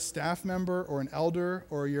you're a staff member or an elder,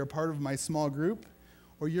 or you're a part of my small group,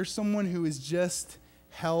 or you're someone who is just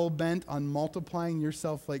hell-bent on multiplying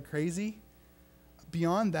yourself like crazy,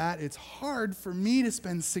 beyond that, it's hard for me to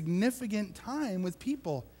spend significant time with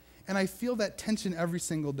people. And I feel that tension every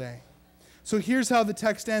single day. So here's how the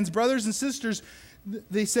text ends. Brothers and sisters,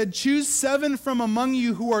 they said, choose 7 from among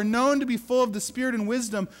you who are known to be full of the Spirit and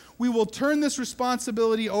wisdom. We will turn this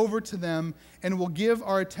responsibility over to them and will give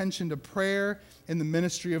our attention to prayer and the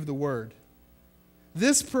ministry of the word.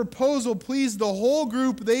 This proposal pleased the whole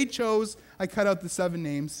group they chose. I cut out the 7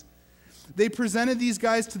 names. They presented these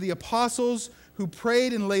guys to the apostles, who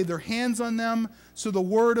prayed and laid their hands on them, so the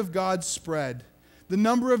word of God spread. The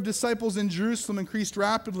number of disciples in Jerusalem increased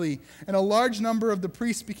rapidly, and a large number of the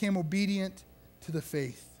priests became obedient to the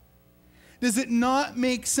faith. Does it not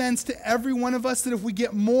make sense to every one of us that if we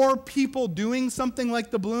get more people doing something like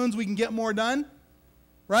the balloons, we can get more done?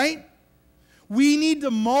 Right? We need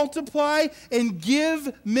to multiply and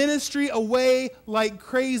give ministry away like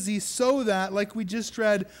crazy so that, like we just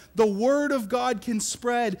read, the word of God can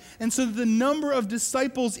spread. And so that the number of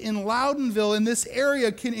disciples in Loudonville, in this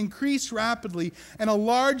area, can increase rapidly, and a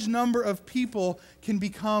large number of people can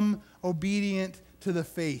become obedient to the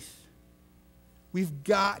faith. We've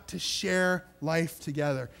got to share life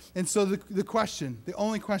together. And so the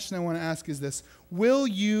only question I want to ask is this: will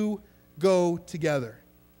you go together?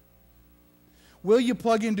 Will you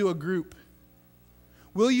plug into a group?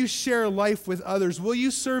 Will you share life with others? Will you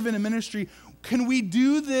serve in a ministry? Can we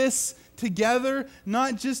do this together,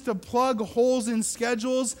 not just to plug holes in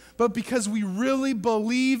schedules, but because we really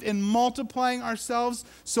believe in multiplying ourselves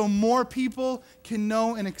so more people can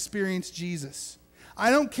know and experience Jesus? I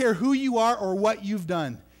don't care who you are or what you've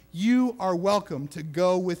done. You are welcome to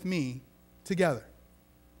go with me together.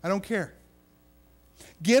 I don't care.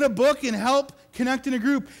 Get a book and help connect in a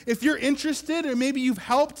group. If you're interested, or maybe you've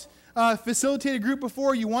helped facilitate a group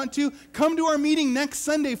before, you want to, come to our meeting next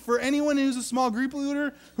Sunday. For anyone who's a small group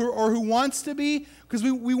leader or who wants to be, because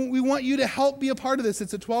we want you to help be a part of this.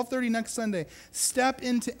 It's at 12:30 next Sunday. Step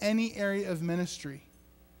into any area of ministry.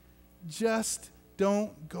 Just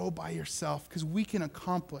don't go by yourself, because we can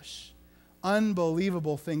accomplish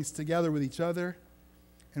unbelievable things together with each other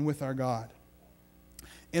and with our God.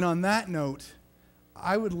 And on that note,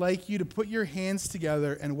 I would like you to put your hands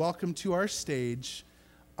together and welcome to our stage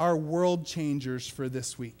our world changers for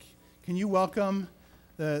this week. Can you welcome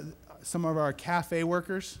some of our cafe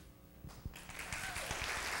workers?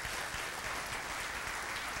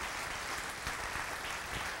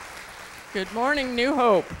 Good morning, New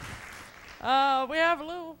Hope. We have a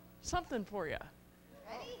little something for you.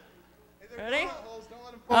 Ready?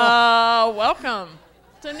 Welcome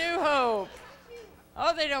to New Hope.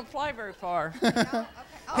 Oh, they don't fly very far.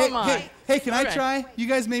 Hey, can I try? You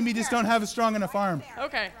guys maybe just don't have a strong enough arm.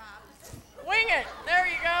 Okay. Wing it. There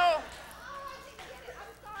you go.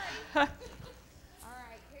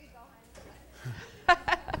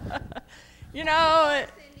 You know,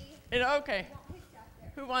 okay.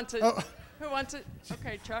 Who wants it? Oh. Who wants it?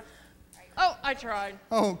 Okay, Chuck. Oh, I tried.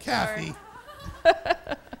 Oh, Kathy.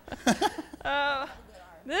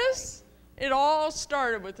 It all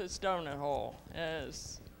started with this donut hole.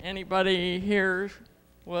 As anybody here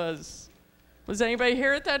was anybody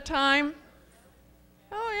here at that time?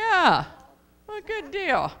 Oh, yeah. Well, good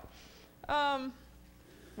deal.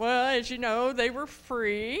 Well, as you know, they were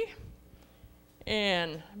free.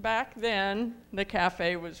 And back then, the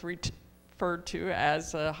cafe was referred to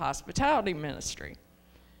as a hospitality ministry.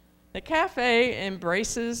 The cafe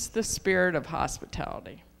embraces the spirit of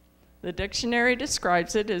hospitality. The dictionary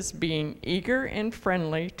describes it as being eager and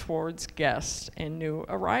friendly towards guests and new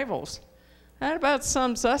arrivals. That about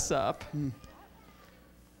sums us up.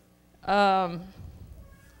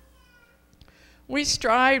 We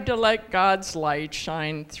strive to let God's light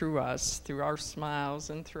shine through us, through our smiles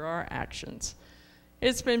and through our actions.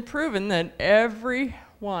 It's been proven that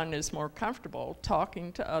everyone is more comfortable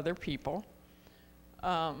talking to other people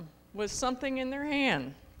with something in their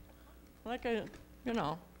hand, like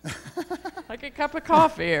like a cup of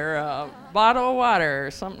coffee or a bottle of water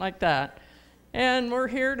or something like that. And we're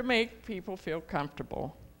here to make people feel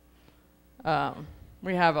comfortable.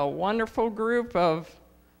 We have a wonderful group of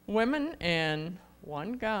women and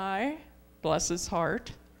one guy, bless his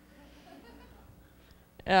heart,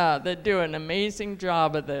 that do an amazing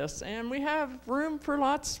job of this. And we have room for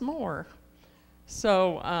lots more.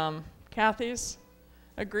 So Kathy's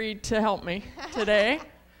agreed to help me today.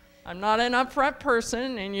 I'm not an upfront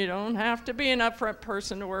person, and you don't have to be an upfront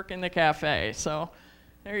person to work in the cafe. So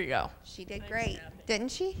there you go. She did great,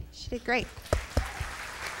 didn't she? She did great.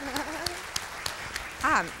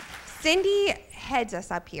 Cindy heads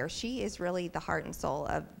us up here. She is really the heart and soul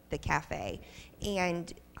of the cafe.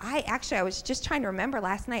 And I was just trying to remember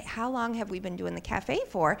last night, how long have we been doing the cafe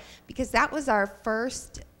for? Because that was our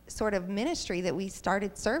first sort of ministry that we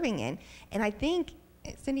started serving in. And I think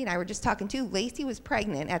Cindy and I were just talking too, Lacey was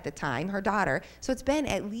pregnant at the time, her daughter. So it's been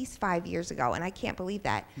at least 5 years ago, and I can't believe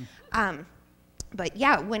that. But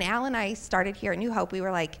yeah, when Al and I started here at New Hope, we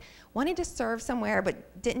were like, wanted to serve somewhere,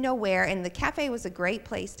 but didn't know where. And the cafe was a great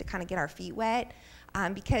place to kind of get our feet wet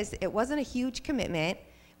because it wasn't a huge commitment.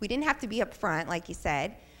 We didn't have to be up front, like you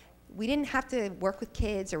said. We didn't have to work with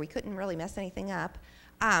kids, or we couldn't really mess anything up,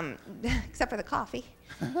 except for the coffee.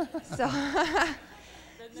 So,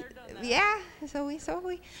 yeah, so we.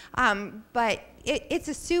 But it's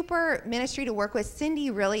a super ministry to work with. Cindy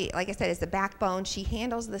really, like I said, is the backbone. She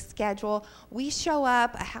handles the schedule. We show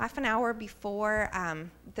up a half an hour before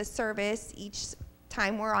the service each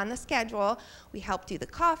time we're on the schedule. We help do the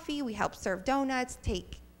coffee. We help serve donuts,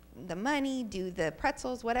 take the money, do the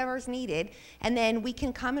pretzels, whatever's needed, and then we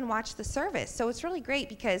can come and watch the service. So it's really great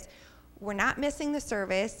because we're not missing the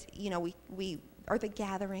service. You know, or the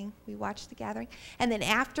gathering. We watch the gathering, and then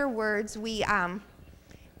afterwards we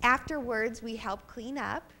help clean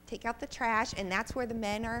up, take out the trash, and that's where the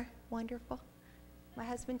men are wonderful. My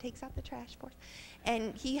husband takes out the trash for us,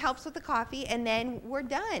 and he helps with the coffee, and then we're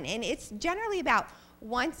done. And it's generally about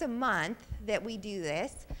once a month that we do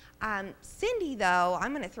this. Cindy, though,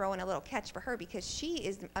 I'm going to throw in a little catch for her because she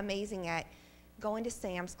is amazing at going to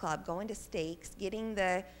Sam's Club, going to Steaks, getting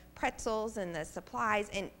the pretzels and the supplies,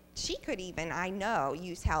 and she could even, I know,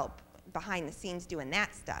 use help behind the scenes doing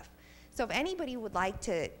that stuff. So if anybody would like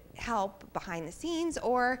to help behind the scenes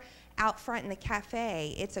or out front in the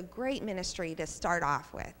cafe, it's a great ministry to start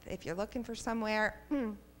off with. If you're looking for somewhere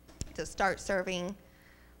to start serving,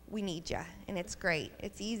 we need you, and it's great.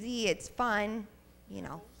 It's easy, it's fun, you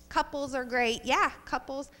know. Couples are great. Yeah,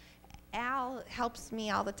 couples. Al helps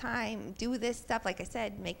me all the time do this stuff. Like I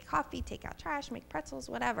said, make coffee, take out trash, make pretzels,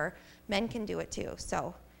 whatever. Men can do it too.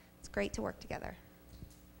 So it's great to work together.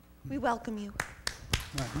 We welcome you.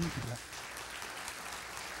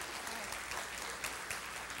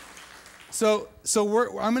 So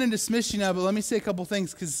I'm going to dismiss you now, but let me say a couple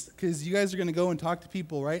things because you guys are going to go and talk to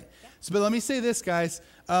people, right? Yeah. So, but let me say this, guys.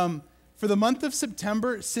 For the month of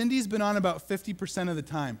September, Cindy's been on about 50% of the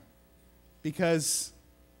time because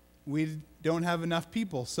we don't have enough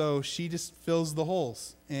people, so she just fills the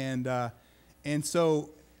holes. And so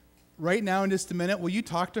right now in just a minute, will you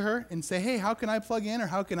talk to her and say, hey, how can I plug in, or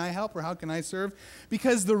how can I help, or how can I serve?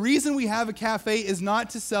 Because the reason we have a cafe is not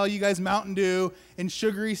to sell you guys Mountain Dew and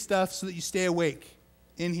sugary stuff so that you stay awake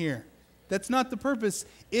in here. That's not the purpose.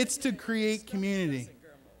 It's to create community.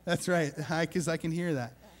 That's right, because I can hear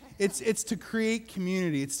that. It's to create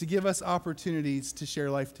community. It's to give us opportunities to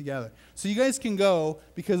share life together. So you guys can go,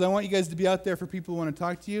 because I want you guys to be out there for people who want to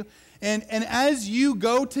talk to you. And as you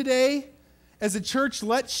go today, as a church,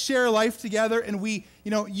 let's share life together. And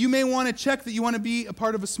you may want to check that you want to be a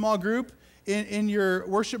part of a small group in your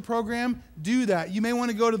worship program. Do that. You may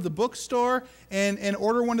want to go to the bookstore and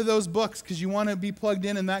order one of those books because you want to be plugged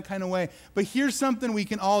in that kind of way. But here's something we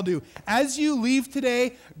can all do. As you leave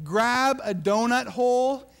today, grab a donut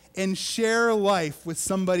hole and share life with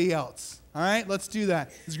somebody else. All right, let's do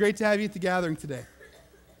that. It's great to have you at the gathering today.